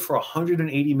 Do it for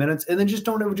 180 minutes, and then just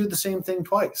don't ever do the same thing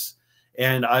twice.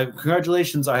 And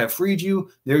congratulations, I have freed you.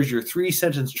 There's your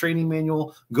 3-sentence training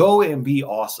manual. Go and be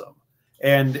awesome.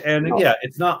 And yeah,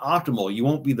 it's not optimal. You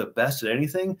won't be the best at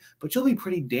anything, but you'll be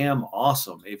pretty damn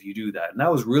awesome if you do that. And that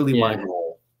was really my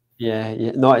goal. Yeah.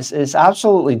 No, it's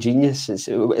absolutely genius.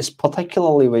 It's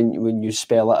particularly when you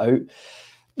spell it out.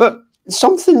 But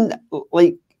something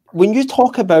like when you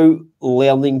talk about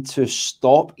learning to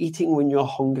stop eating when you're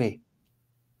hungry,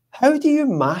 how do you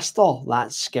master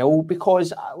that skill?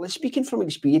 Because speaking from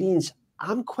experience,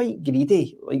 I'm quite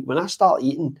greedy. Like, when I start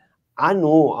eating, I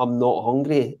know I'm not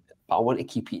hungry, but I want to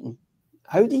keep eating.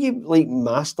 How do you like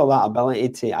master that ability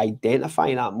to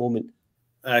identify that moment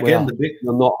again,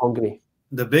 you're not hungry?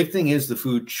 The big thing is the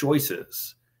food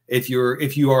choices. If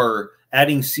you are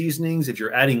adding seasonings, if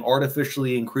you're adding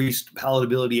artificially increased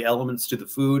palatability elements to the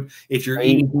food, if you're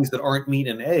eating things that aren't meat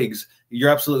and eggs, you're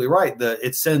absolutely right.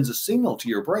 It sends a signal to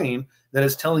your brain that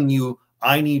is telling you,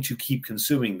 I need to keep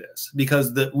consuming this.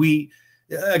 Because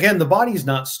again, the body's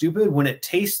not stupid. When it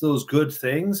tastes those good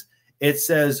things, it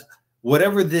says,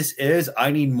 whatever this is,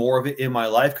 I need more of it in my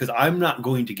life, because I'm not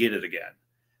going to get it again.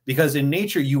 Because in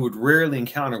nature, you would rarely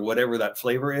encounter whatever that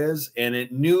flavor is, and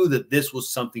it knew that this was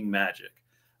something magic.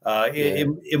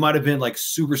 It might have been like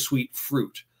super sweet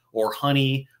fruit or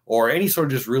honey or any sort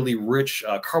of just really rich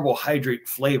carbohydrate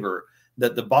flavor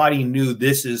that the body knew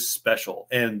this is special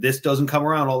and this doesn't come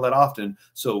around all that often.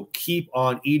 So keep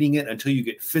on eating it until you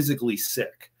get physically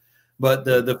sick. But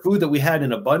the food that we had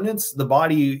in abundance, the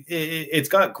body, it's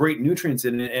got great nutrients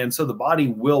in it. And so the body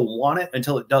will want it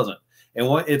until it doesn't. And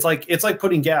what it's like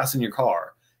putting gas in your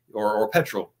car or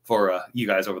petrol for you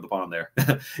guys over the pond there.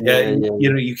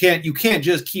 You know, you can't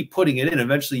just keep putting it in.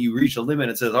 Eventually you reach a limit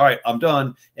and it says, all right, I'm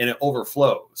done. And it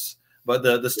overflows. But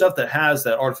the stuff that has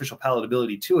that artificial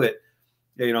palatability to it,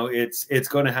 you know, it's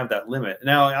going to have that limit.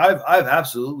 Now I've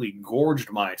absolutely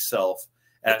gorged myself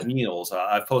at meals.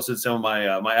 I've posted some of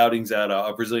my outings at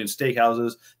Brazilian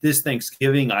steakhouses. This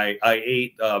Thanksgiving, I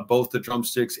ate both the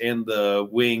drumsticks and the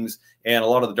wings and a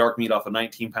lot of the dark meat off a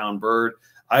 19-pound bird.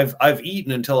 I've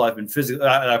eaten until I've been physically.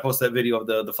 I posted that video of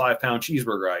the 5-pound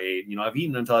cheeseburger I ate. You know, I've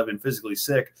eaten until I've been physically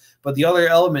sick. But the other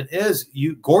element is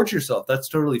you gorge yourself. That's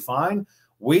totally fine.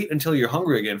 Wait until you're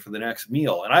hungry again for the next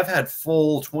meal. And I've had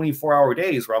full 24-hour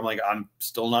days where I'm like, I'm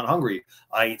still not hungry.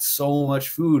 I eat so much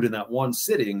food in that one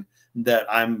sitting that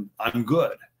I'm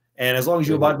good. And as long as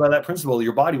you abide by that principle,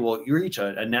 your body will reach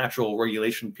a natural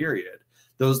regulation period.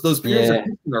 Those periods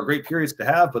are great periods to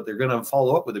have, but they're going to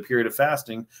follow up with a period of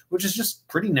fasting, which is just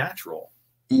pretty natural.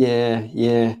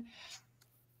 Yeah.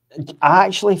 I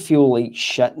actually feel like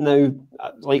shit now.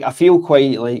 Like I feel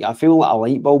like a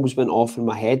light bulb's went off in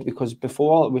my head, because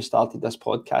before we started this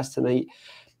podcast tonight,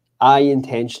 I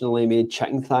intentionally made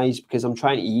chicken thighs because I'm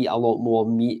trying to eat a lot more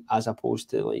meat as opposed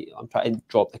to, like, I'm trying to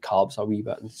drop the carbs a wee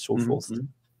bit and so forth.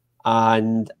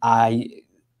 And I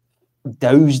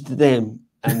doused them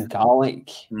in garlic.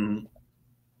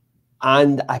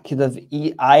 And I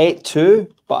ate 2,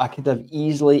 but I could have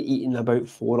easily eaten about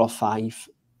 4 or 5.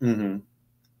 And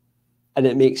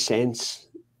it makes sense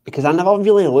because I never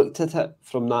really looked at it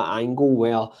from that angle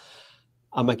where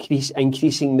I'm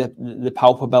increasing the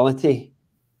palpability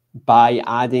by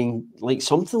adding like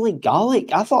something like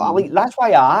garlic. I thought like that's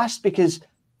why I asked, because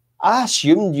I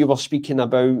assumed you were speaking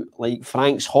about like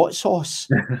Frank's hot sauce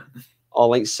or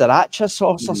like sriracha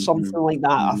sauce or something like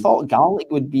that. I thought garlic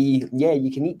would be, yeah,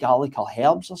 you can eat garlic or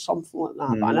herbs or something like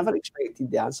that. But I never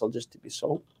expected the answer just to be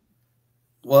salt.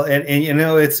 Well, and you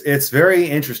know, it's very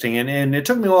interesting, and it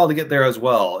took me a while to get there as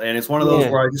well. And it's one of those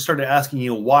where I just started asking,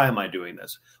 you know, why am I doing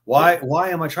this? Why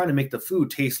am I trying to make the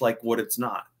food taste like what it's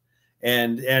not?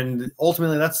 And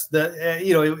ultimately, that's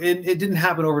you know, it didn't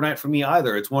happen overnight for me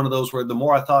either. It's one of those where the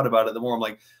more I thought about it, the more I'm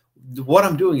like, what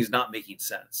I'm doing is not making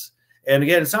sense. And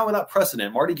again, it's not without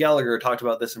precedent. Marty Gallagher talked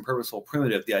about this in Purposeful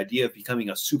Primitive, the idea of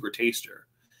becoming a super taster.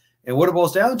 And what it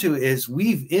boils down to is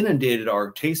we've inundated our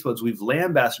taste buds. We've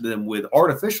lambasted them with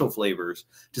artificial flavors,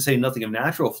 to say nothing of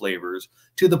natural flavors,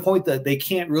 to the point that they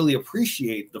can't really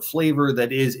appreciate the flavor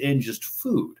that is in just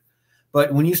food.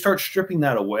 But when you start stripping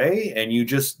that away and you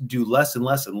just do less and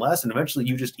less and less, and eventually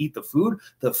you just eat the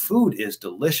food is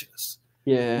delicious.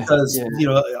 Because you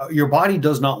know, your body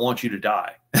does not want you to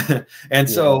die. And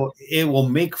so it will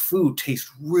make food taste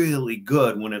really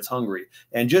good when it's hungry.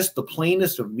 And just the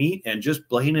plainest of meat and just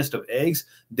plainest of eggs,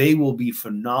 they will be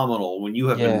phenomenal when you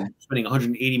have been spending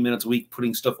 180 minutes a week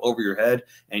putting stuff over your head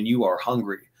and you are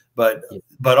hungry. But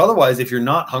otherwise, if you're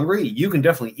not hungry, you can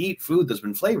definitely eat food that's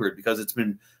been flavored because it's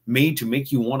been made to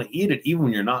make you want to eat it even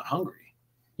when you're not hungry.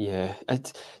 Yeah. Do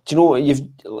you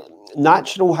know,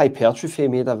 Natural Hypertrophy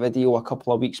made a video a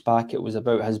couple of weeks back. It was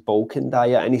about his bulking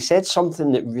diet, and he said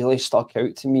something that really stuck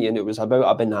out to me, and it was about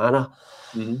a banana.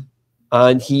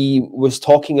 And he was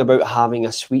talking about having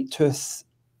a sweet tooth,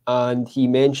 and he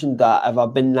mentioned that if a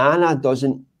banana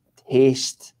doesn't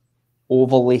taste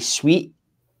overly sweet,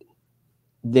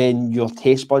 then your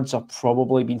taste buds are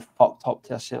probably been fucked up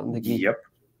to a certain degree. And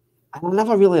I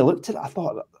never really looked at it. I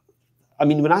thought, I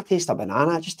mean, when I taste a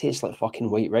banana, it just tastes like fucking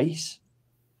white rice.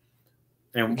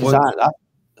 And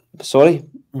sorry?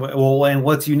 Well, and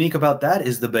what's unique about that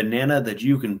is the banana that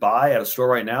you can buy at a store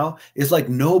right now is like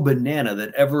no banana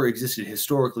that ever existed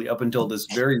historically up until this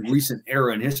very recent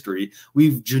era in history.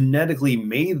 We've genetically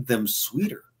made them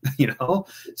sweeter. You know,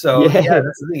 so yeah,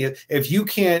 that's the thing. If you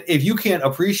can't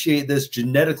appreciate this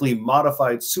genetically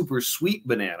modified super sweet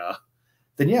banana,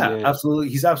 then absolutely,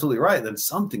 he's absolutely right. Then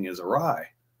something is awry.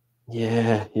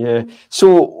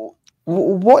 So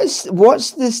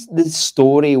what's this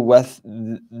story with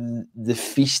the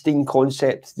feasting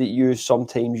concept that you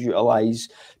sometimes utilize?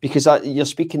 Because you're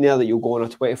speaking there that you'll go on a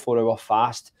 24-hour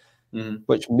fast,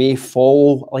 which may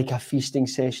follow like a feasting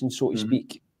session, so to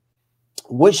speak.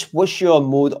 What's your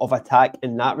mode of attack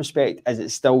in that respect? Is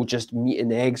it still just meat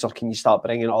and eggs, or can you start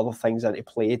bringing other things into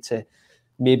play to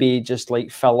maybe just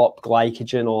like fill up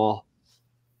glycogen, or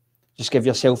just give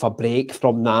yourself a break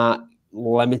from that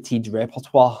limited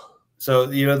repertoire? So,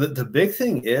 the big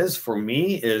thing is for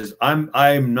me is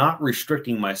I'm not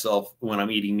restricting myself when I'm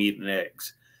eating meat and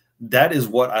eggs. That is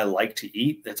what I like to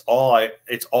eat. It's all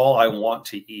I want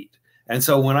to eat. And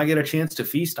so when I get a chance to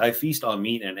feast, I feast on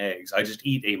meat and eggs. I just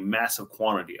eat a massive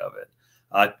quantity of it.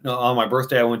 On my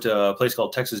birthday, I went to a place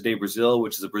called Texas de Brazil,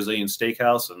 which is a Brazilian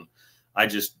steakhouse, and I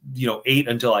just ate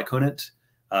until I couldn't.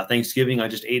 Thanksgiving, I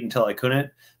just ate until I couldn't.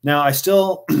 Now I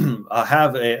still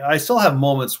have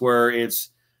moments where it's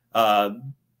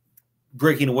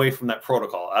breaking away from that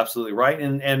protocol. Absolutely right.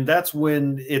 And that's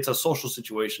when it's a social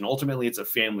situation. Ultimately, it's a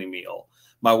family meal.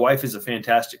 My wife is a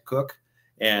fantastic cook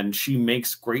and she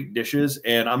makes great dishes,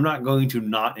 and I'm not going to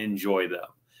not enjoy them.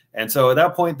 And so at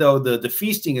that point, though, the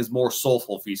feasting is more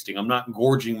soulful feasting. I'm not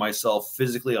gorging myself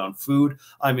physically on food.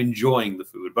 I'm enjoying the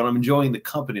food, but I'm enjoying the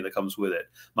company that comes with it.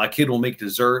 My kid will make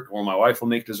dessert, or my wife will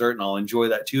make dessert, and I'll enjoy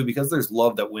that too, because there's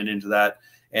love that went into that.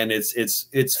 And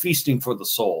it's feasting for the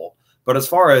soul. But as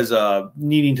far as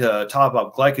needing to top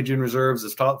up glycogen reserves,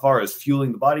 as far as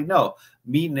fueling the body, no,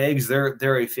 meat and eggs,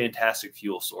 they're a fantastic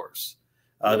fuel source.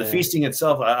 The feasting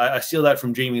itself, I steal that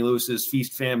from Jamie Lewis's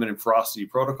Feast, Famine, and Ferocity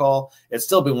protocol. It's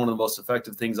still been one of the most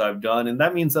effective things I've done, and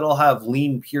that means that I'll have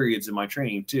lean periods in my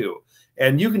training too.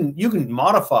 And you can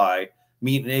modify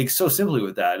meat and eggs so simply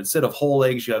with that. Instead of whole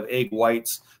eggs, you have egg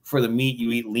whites. For the meat,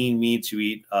 you eat lean meats. You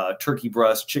eat turkey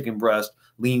breast, chicken breast,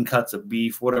 lean cuts of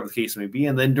beef, whatever the case may be.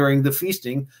 And then during the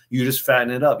feasting, you just fatten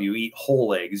it up. You eat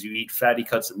whole eggs. You eat fatty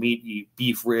cuts of meat. You eat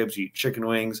beef ribs. You eat chicken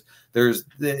wings.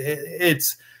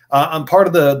 I'm part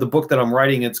of the book that I'm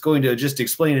writing. It's going to just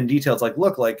explain in detail. It's like,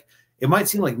 look, like it might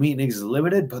seem like meat and eggs is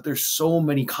limited, but there's so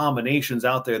many combinations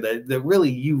out there that really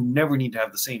you never need to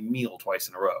have the same meal twice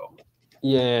in a row.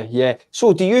 Yeah, yeah.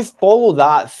 So do you follow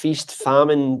that feast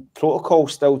famine protocol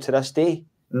still to this day?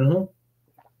 Mm-hmm.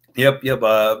 Yep.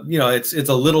 It's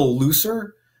a little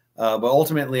looser, but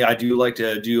ultimately I do like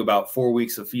to do about 4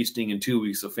 weeks of feasting and 2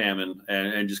 weeks of famine,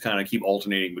 and just kind of keep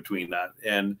alternating between that.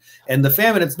 And the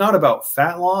famine, it's not about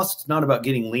fat loss. It's not about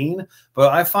getting lean,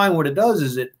 but I find what it does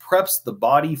is it preps the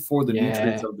body for the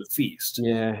nutrients of the feast.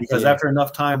 Yeah. Because after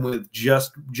enough time with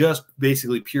just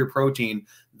basically pure protein,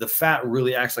 the fat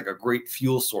really acts like a great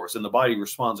fuel source, and the body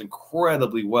responds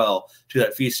incredibly well to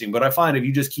that feasting. But I find if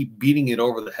you just keep beating it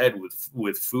over the head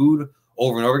with food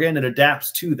over and over again, it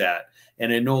adapts to that,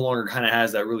 and it no longer kind of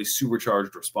has that really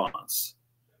supercharged response.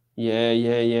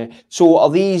 Yeah. So are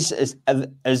these,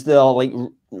 is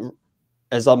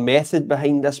there method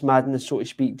behind this madness, so to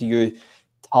speak? Do you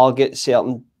target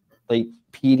certain like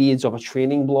periods of a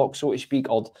training block, so to speak,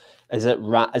 or is it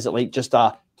like just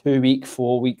a 2 week,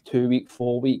 4 week, 2 week,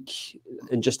 4 week,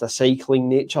 and just a cyclical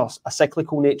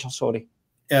nature? Sorry.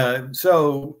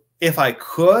 So if I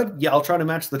could, yeah, I'll try to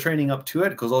match the training up to it,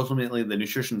 because ultimately the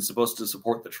nutrition is supposed to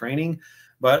support the training.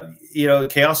 But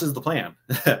chaos is the plan,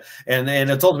 and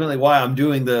it's ultimately why I'm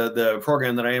doing the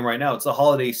program that I am right now. It's the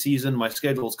holiday season. My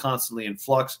schedule is constantly in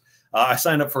flux. I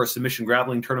signed up for a submission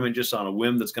grappling tournament just on a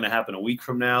whim. That's going to happen a week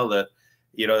from now.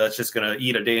 That's just going to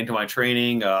eat a day into my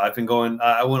training. I went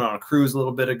on a cruise a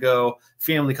little bit ago.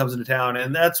 Family comes into town.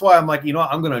 And that's why I'm like,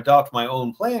 I'm going to adopt my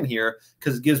own plan here,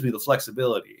 because it gives me the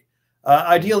flexibility.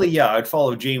 Ideally, yeah, I'd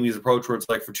follow Jamie's approach, where it's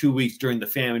like for 2 weeks during the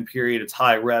famine period, it's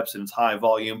high reps and it's high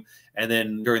volume. And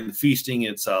then during the feasting,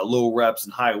 it's low reps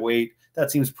and high weight.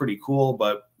 That seems pretty cool,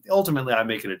 but ultimately I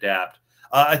make it adapt.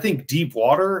 I think deep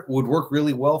water would work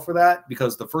really well for that,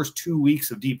 because the first 2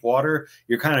 weeks of deep water,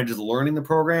 you're kind of just learning the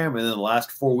program. And then the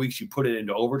last 4 weeks, you put it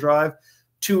into overdrive.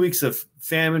 2 weeks of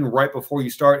famine right before you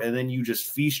start, and then you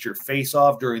just feast your face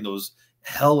off during those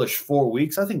hellish 4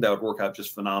 weeks. I think that would work out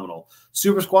just phenomenal.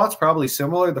 Super squats, probably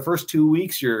similar. The first 2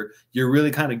 weeks, you're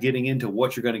really kind of getting into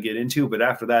what you're going to get into, but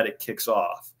after that, it kicks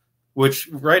off. Which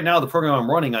right now, the program I'm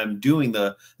running, I'm doing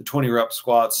the 20 rep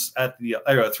squats at the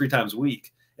 3 times a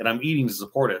week, and I'm eating to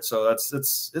support it. So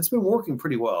it's been working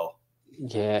pretty well.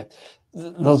 Yeah,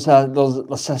 there's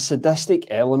a sadistic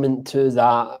element to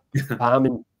that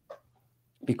famine,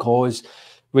 because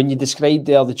when you described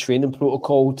there the training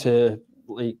protocol to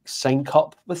like sync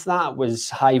up with that was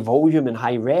high volume and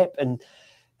high rep, and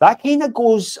that kind of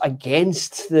goes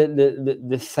against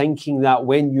the thinking that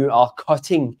when you are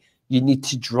cutting, you need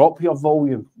to drop your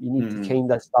volume. You need to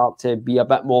kind of start to be a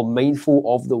bit more mindful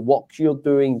of the work you're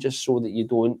doing, just so that you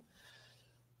don't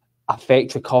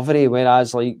affect recovery.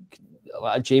 Whereas like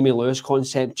a Jamie Lewis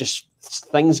concept, just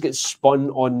things get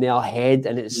spun on their head,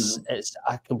 and it's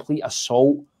a complete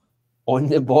assault on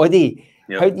the body.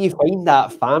 Yep. How do you find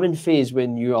that famine phase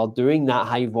when you are doing that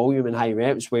high volume and high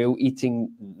reps while eating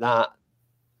that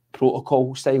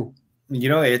protocol style?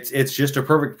 It's just a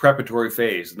perfect preparatory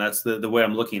phase, and that's the way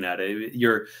I'm looking at it.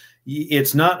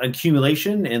 it's not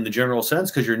accumulation in the general sense,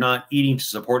 because you're not eating to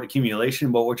support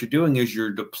accumulation, but what you're doing is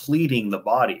you're depleting the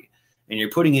body, and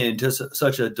you're putting it into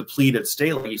such a depleted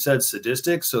state, like you said,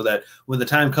 sadistic, so that when the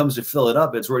time comes to fill it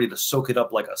up, it's ready to soak it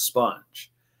up like a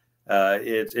sponge.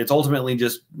 It's ultimately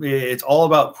just, it's all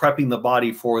about prepping the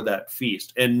body for that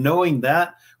feast. And knowing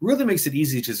that really makes it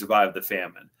easy to survive the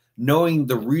famine, knowing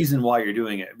the reason why you're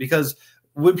doing it. Because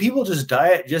when people just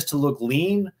diet just to look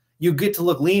lean, you get to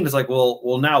look lean. It's like,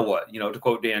 well, now what? You know, to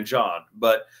quote Dan John.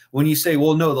 But when you say,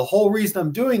 well, no, the whole reason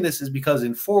I'm doing this is because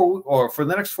for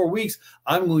the next 4 weeks,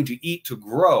 I'm going to eat to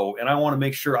grow, and I want to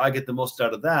make sure I get the most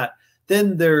out of that.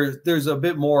 Then there's a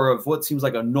bit more of what seems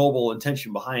like a noble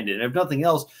intention behind it. And if nothing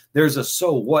else, there's a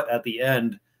so what at the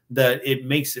end that it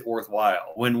makes it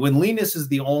worthwhile. When leanness is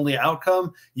the only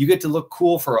outcome, you get to look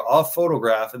cool for a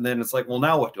photograph, and then it's like, well,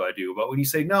 now what do I do? But when you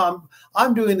say, no,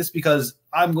 I'm doing this because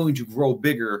I'm going to grow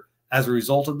bigger as a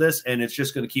result of this, and it's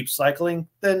just going to keep cycling,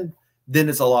 then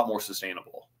it's a lot more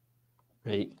sustainable.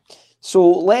 Right. So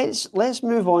let's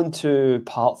move on to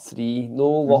part 3.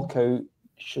 No workout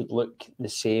should look the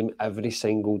same every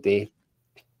single day.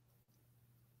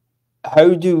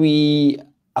 How do we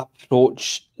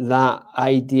approach that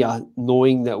idea,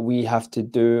 knowing that we have to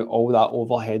do all that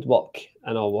overhead work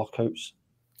in our workouts?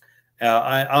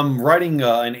 I'm writing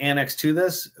an annex to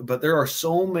this, but there are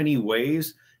so many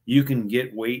ways you can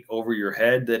get weight over your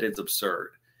head that it's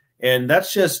absurd. And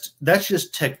that's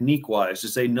just technique wise, to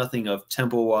say nothing of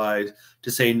tempo wise,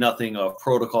 to say nothing of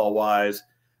protocol wise.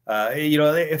 You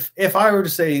know, if I were to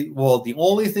say, well, the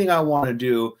only thing I want to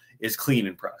do is clean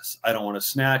and press. I don't want to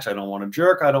snatch. I don't want to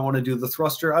jerk. I don't want to do the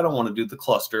thruster. I don't want to do the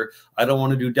cluster. I don't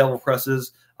want to do devil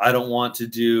presses. I don't want to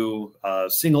do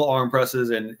single arm presses.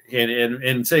 And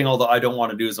saying all the I don't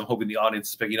want to do is, I'm hoping the audience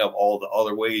is picking up all the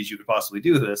other ways you could possibly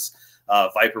do this.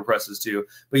 Viper presses too.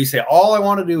 But you say, all I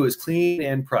want to do is clean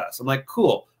and press. I'm like,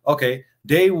 cool. Okay.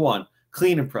 Day 1,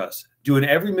 clean and press. Do an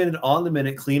every minute on the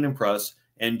minute clean and press,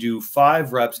 and do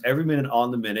 5 reps every minute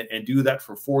on the minute, and do that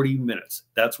for 40 minutes.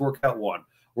 That's workout 1.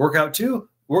 Workout 2,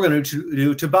 we're going to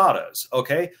do Tabatas.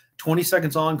 Okay. 20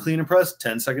 seconds on, clean and press,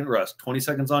 10-second rest. 20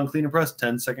 seconds on, clean and press,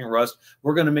 10-second rest.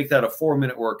 We're going to make that a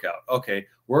 4-minute workout. Okay.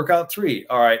 Workout 3.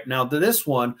 All right. Now to this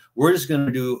one, we're just going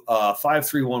to do a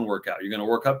 5-3-1 workout. You're going to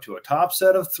work up to a top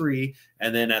set of 3.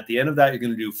 And then at the end of that, you're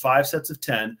going to do 5 sets of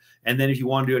 10. And then if you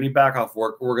want to do any back off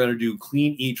work, we're going to do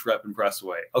clean each rep and press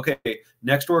away. Okay.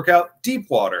 Next workout, deep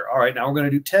water. All right. Now we're going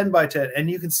to do 10 by 10.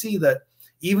 And you can see that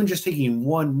even just taking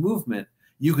one movement,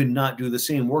 you can not do the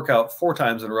same workout 4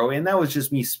 times in a row. And that was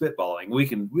just me spitballing. We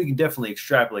can definitely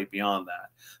extrapolate beyond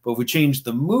that. But if we change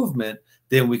the movement,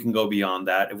 then we can go beyond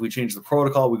that. If we change the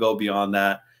protocol, we go beyond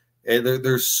that.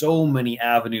 There's so many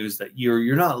avenues that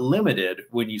you're not limited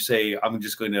when you say, I'm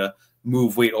just going to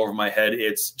move weight over my head.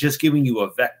 It's just giving you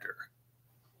a vector.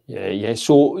 Yeah.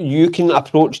 So you can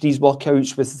approach these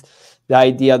workouts with the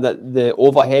idea that the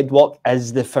overhead work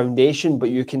is the foundation, but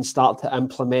you can start to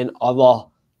implement other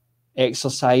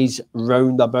exercise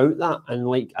round about that in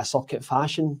like a circuit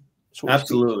fashion. So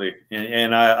absolutely.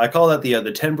 And I call that the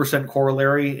 10%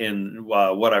 corollary in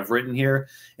what I've written here.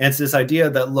 And it's this idea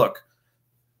that, look,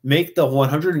 make the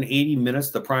 180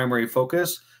 minutes the primary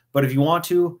focus, but if you want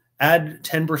to, add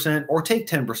 10% or take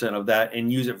 10% of that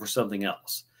and use it for something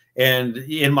else. And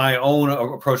in my own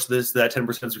approach to this, that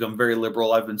 10% has become very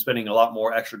liberal. I've been spending a lot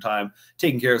more extra time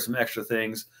taking care of some extra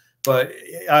things. But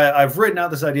I've written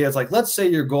out this idea. It's like, let's say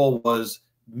your goal was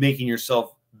making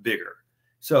yourself bigger.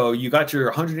 So you got your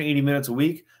 180 minutes a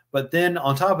week, but then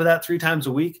on top of that, 3 times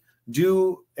a week,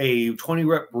 do a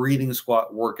 20-rep breathing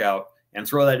squat workout and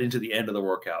throw that into the end of the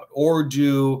workout. Or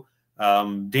do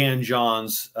Dan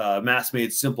John's Mass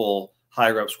Made Simple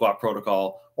high-rep squat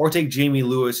protocol, or take Jamie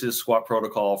Lewis's squat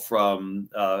protocol from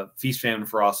Feast, Famine,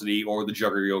 Ferocity, or the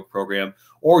Jugger Yoke program,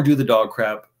 or do the dog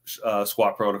crap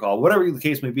squat protocol, whatever the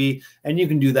case may be, and you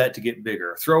can do that to get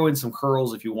bigger. Throw in some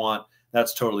curls if you want.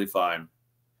 That's totally fine.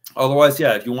 Otherwise,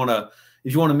 yeah, if you want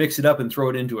to mix it up and throw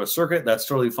it into a circuit, that's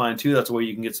totally fine too. That's a way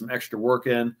you can get some extra work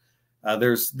in.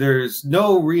 There's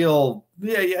no real,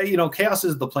 you know, chaos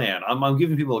is the plan. I'm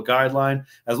giving people a guideline.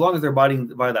 As long as they're abiding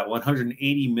by that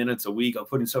 180 minutes a week of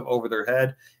putting stuff over their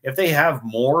head, if they have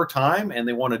more time and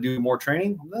they want to do more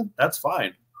training, then that's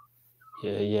fine.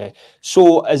 Yeah.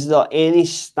 So is there any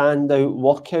standout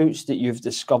workouts that you've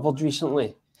discovered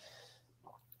recently?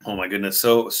 Oh my goodness,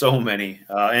 so many.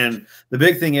 And the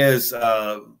big thing is,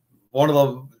 one of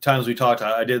the times we talked,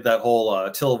 I did that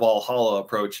whole Till Valhalla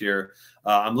approach here.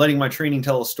 I'm letting my training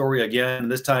tell a story again.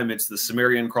 This time it's the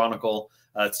Cimmerian Chronicle,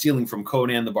 stealing from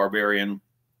Conan the Barbarian.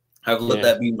 I've let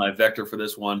that be my vector for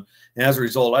this one. And as a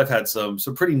result, I've had some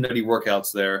pretty nutty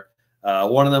workouts there.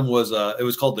 One of them was it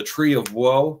was called the Tree of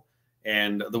Woe.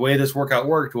 And the way this workout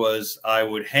worked was I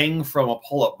would hang from a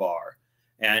pull-up bar.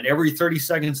 And every 30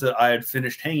 seconds that I had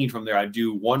finished hanging from there, I'd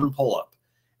do one pull-up.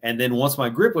 And then once my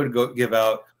grip would give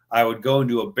out, I would go and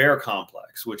do a bear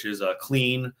complex, which is a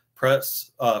clean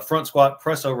press, front squat,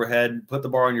 press overhead, put the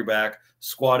bar on your back,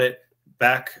 squat it,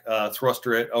 back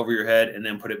thruster it over your head, and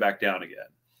then put it back down again.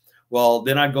 Well,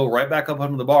 then I'd go right back up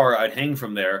onto the bar. I'd hang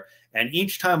from there. And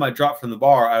each time I dropped from the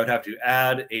bar, I would have to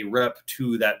add a rep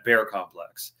to that bear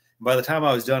complex. By the time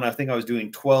I was done, I think I was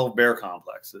doing 12 bear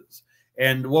complexes.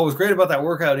 And what was great about that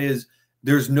workout is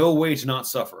there's no way to not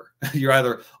suffer. You're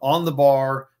either on the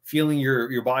bar, feeling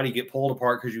your body get pulled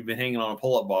apart because you've been hanging on a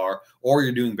pull-up bar, or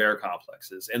you're doing bear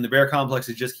complexes. And the bear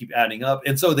complexes just keep adding up.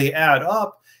 And so they add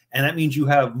up, and that means you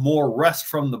have more rest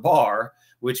from the bar,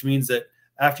 which means that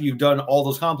after you've done all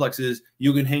those complexes,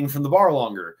 you can hang from the bar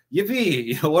longer. Yippee!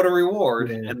 You know, what a reward.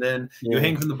 Yeah. And then you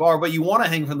hang from the bar, but you want to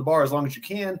hang from the bar as long as you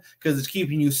can because it's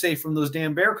keeping you safe from those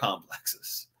damn bear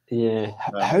complexes. Yeah.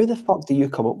 How the fuck do you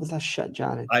come up with that shit,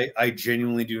 Jared? I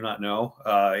genuinely do not know.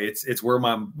 It's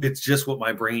just what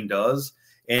my brain does.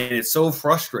 And it's so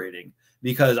frustrating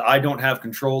because I don't have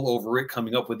control over it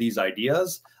coming up with these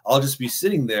ideas. I'll just be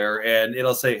sitting there and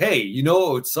it'll say, hey, you know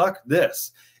what would suck?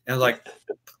 This. And I'm like,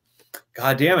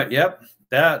 God damn it. Yep.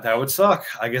 That would suck.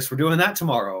 I guess we're doing that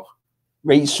tomorrow.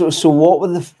 Right. So what were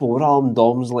the forearm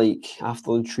DOMs like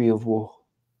after the Tree of Woe?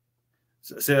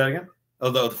 Say that again. Oh,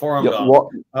 the forearm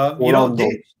DOM. You know,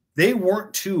 they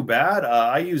weren't too bad.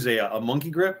 I use a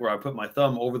monkey grip where I put my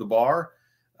thumb over the bar.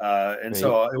 And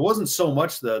so it wasn't so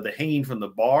much the hanging from the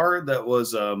bar that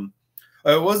was,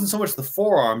 it wasn't so much the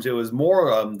forearms. It was more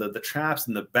the traps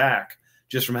in the back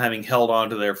just from having held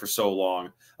onto there for so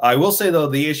long. I will say, though,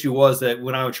 the issue was that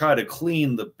when I would try to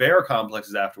clean the bear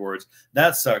complexes afterwards,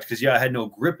 that sucked because, yeah, I had no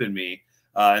grip in me.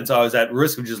 And so I was at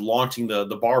risk of just launching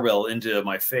the barbell into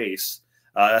my face.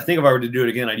 I think if I were to do it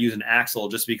again, I'd use an axle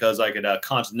just because I could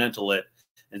continental it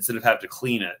instead of have to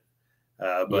clean it.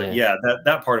 But yeah,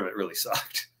 that part of it really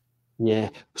sucked. Yeah.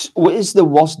 What is the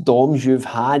worst DOMs you've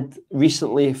had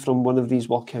recently from one of these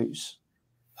workouts?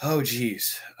 Oh,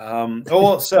 geez.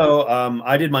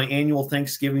 I did my annual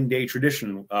Thanksgiving Day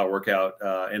tradition workout,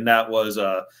 and that was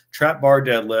a trap bar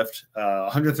deadlift,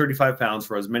 135 pounds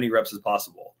for as many reps as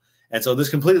possible. And so this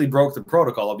completely broke the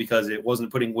protocol because it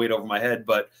wasn't putting weight over my head,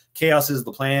 but chaos is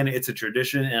the plan. It's a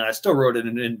tradition. And I still wrote it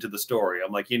into the story.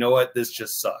 I'm like, you know what? This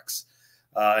just sucks.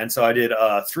 And so I did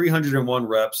 301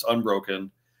 reps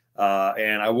unbroken.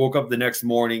 And I woke up the next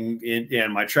morning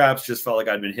and my traps just felt like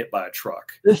I'd been hit by a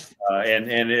truck.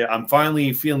 I'm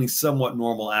finally feeling somewhat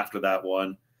normal after that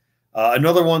one.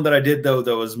 Another one that I did, though,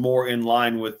 that was more in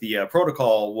line with the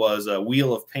protocol was a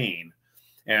Wheel of Pain.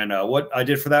 And what I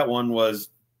did for that one was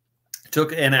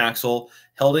took an axle,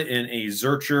 held it in a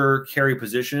Zercher carry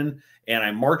position, and I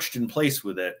marched in place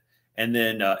with it. And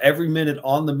then every minute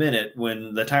on the minute,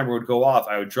 when the timer would go off,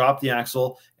 I would drop the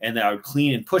axle and then I would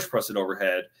clean and push press it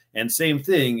overhead. And same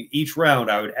thing, each round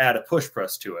I would add a push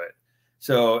press to it.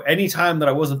 So anytime that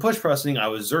I wasn't push pressing, I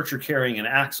was Zercher carrying an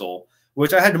axle,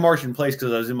 which I had to march in place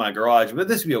because I was in my garage. But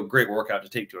this would be a great workout to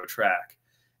take to a track.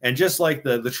 And just like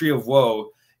the Tree of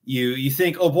Woe, you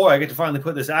think, oh boy, I get to finally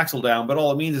put this axle down, but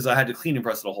all it means is I had to clean and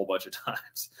press it a whole bunch of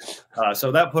times.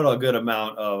 So that put a good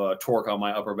amount of torque on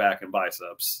my upper back and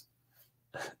biceps.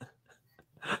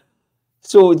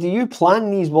 So do you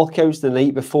plan these workouts the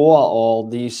night before, or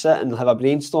do you sit and have a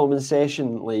brainstorming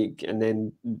session and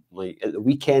then at the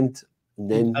weekend and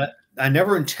then I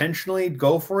never intentionally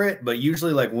go for it, but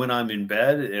usually like when I'm in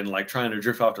bed and like trying to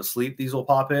drift off to sleep, these will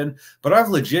pop in. But I've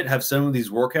legit have some of these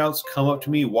workouts come up to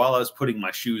me while I was putting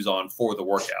my shoes on for the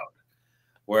workout,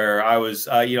 where I was,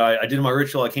 I did my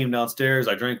ritual. I came downstairs,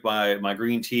 I drank my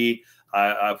green tea,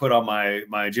 I put on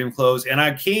my gym clothes, and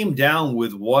I came down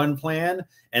with one plan.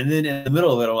 And then in the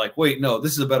middle of it, I'm like, wait, no,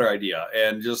 this is a better idea.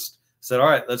 And just said, all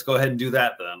right, let's go ahead and do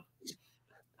that then.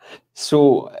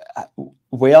 So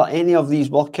were any of these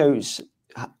workouts,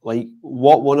 like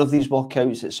what one of these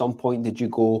workouts at some point did you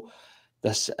go,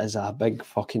 this is a big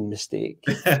fucking mistake?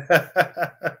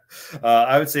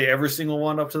 I would say every single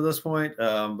one up to this point.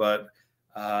 But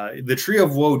the Tree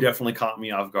of Woe definitely caught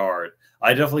me off guard.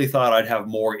 I definitely thought I'd have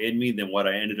more in me than what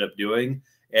I ended up doing.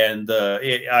 And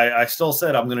I still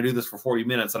said I'm going to do this for 40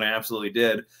 minutes, and I absolutely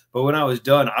did. But when I was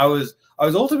done, I was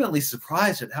ultimately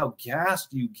surprised at how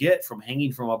gassed you get from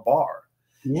hanging from a bar.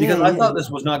 Because I thought this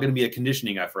was not going to be a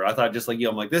conditioning effort. I thought just like,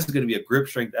 I'm like, this is going to be a grip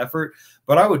strength effort.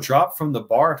 But I would drop from the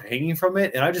bar to hanging from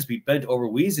it, and I'd just be bent over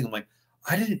wheezing. I'm like,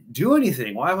 I didn't do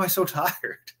anything. Why am I so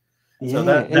tired? So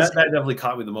that definitely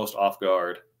caught me the most off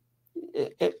guard.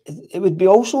 it would be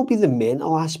also be the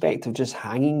mental aspect of just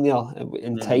hanging there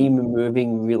in time and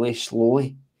moving really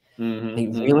slowly, like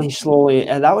really slowly.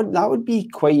 And that would be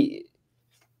quite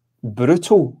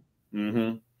brutal.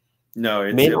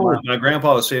 No, my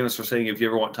grandpa was famous for saying, if you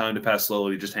ever want time to pass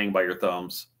slowly, just hang by your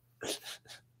thumbs.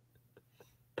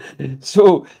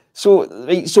 So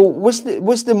what's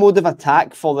the mode of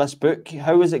attack for this book?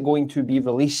 How is it going to be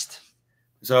released?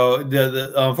 So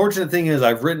the unfortunate thing is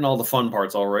I've written all the fun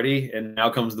parts already, and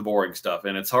now comes the boring stuff,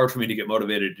 and it's hard for me to get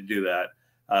motivated to do that.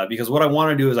 Because what I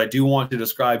want to do is I do want to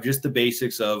describe just the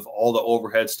basics of all the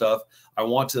overhead stuff. I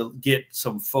want to get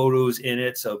some photos in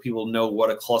it so people know what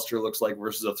a cluster looks like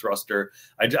versus a thruster.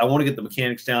 I want to get the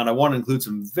mechanics down. I want to include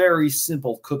some very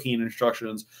simple cooking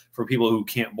instructions for people who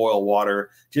can't boil water,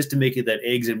 just to make it that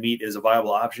eggs and meat is a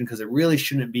viable option, because it really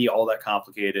shouldn't be all that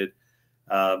complicated.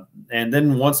 And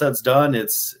then once that's done,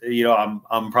 it's,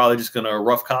 I'm probably just going to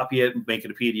rough copy it, make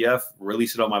it a PDF,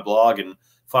 release it on my blog, and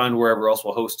find wherever else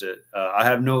will host it. I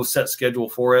have no set schedule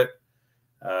for it.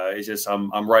 It's just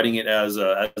I'm writing it as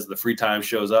the free time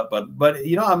shows up. But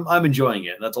I'm enjoying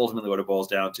it. And that's ultimately what it boils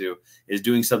down to, is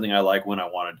doing something I like when I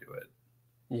want to do it.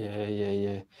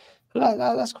 Yeah.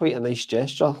 That's quite a nice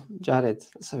gesture, Jared.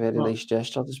 That's a very nice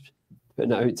gesture, just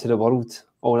putting it out to the world.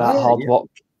 All that hard work.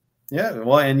 Yeah,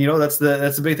 well, and that's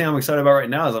the big thing I'm excited about right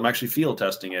now, is I'm actually field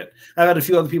testing it. I've had a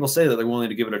few other people say that they're willing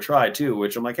to give it a try too,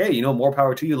 which I'm like, hey, more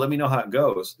power to you. Let me know how it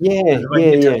goes. Yeah.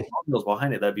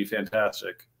 Behind it, that'd be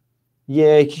fantastic.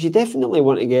 Yeah, because you definitely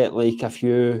want to get like a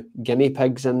few guinea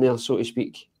pigs in there, so to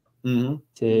speak,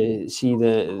 to see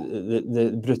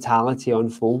the brutality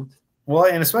unfold. Well,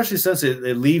 and especially since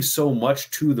it leaves so much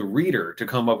to the reader to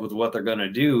come up with what they're going to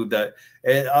do, that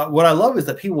what I love is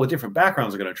that people with different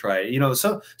backgrounds are going to try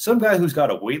it. Some guy who's got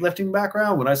a weightlifting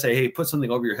background, when I say, hey, put something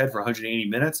over your head for 180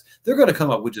 minutes, they're going to come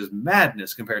up with just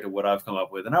madness compared to what I've come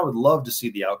up with. And I would love to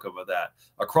see the outcome of that.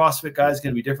 A CrossFit guy is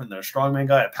going to be different than a strongman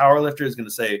guy. A powerlifter is going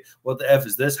to say, what the F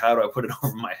is this? How do I put it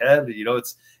over my head?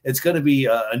 It's going to be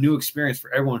a new experience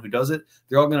for everyone who does it.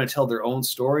 They're all going to tell their own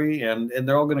story, and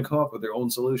they're all going to come up with their own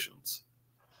solutions.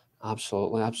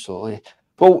 Absolutely.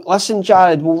 Well, listen,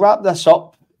 Jared, we'll wrap this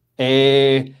up.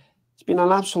 It's been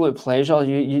an absolute pleasure.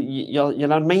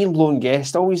 You're a mind-blowing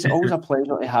guest. Always a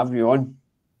pleasure to have you on.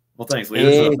 Well, thanks, Lee.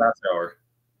 This is a fast hour.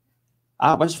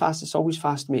 It was fast. It's always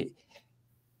fast, mate.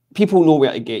 People know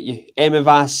where to get you.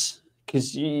 Emivas,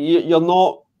 because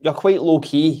you're quite low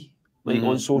key, like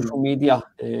on social media,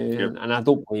 and I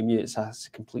don't blame you. It's a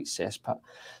complete cesspit.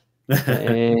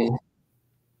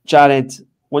 Jared,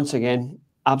 once again,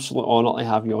 absolute honour to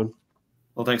have you on.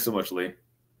 Well, thanks so much, Lee.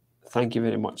 Thank you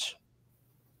very much.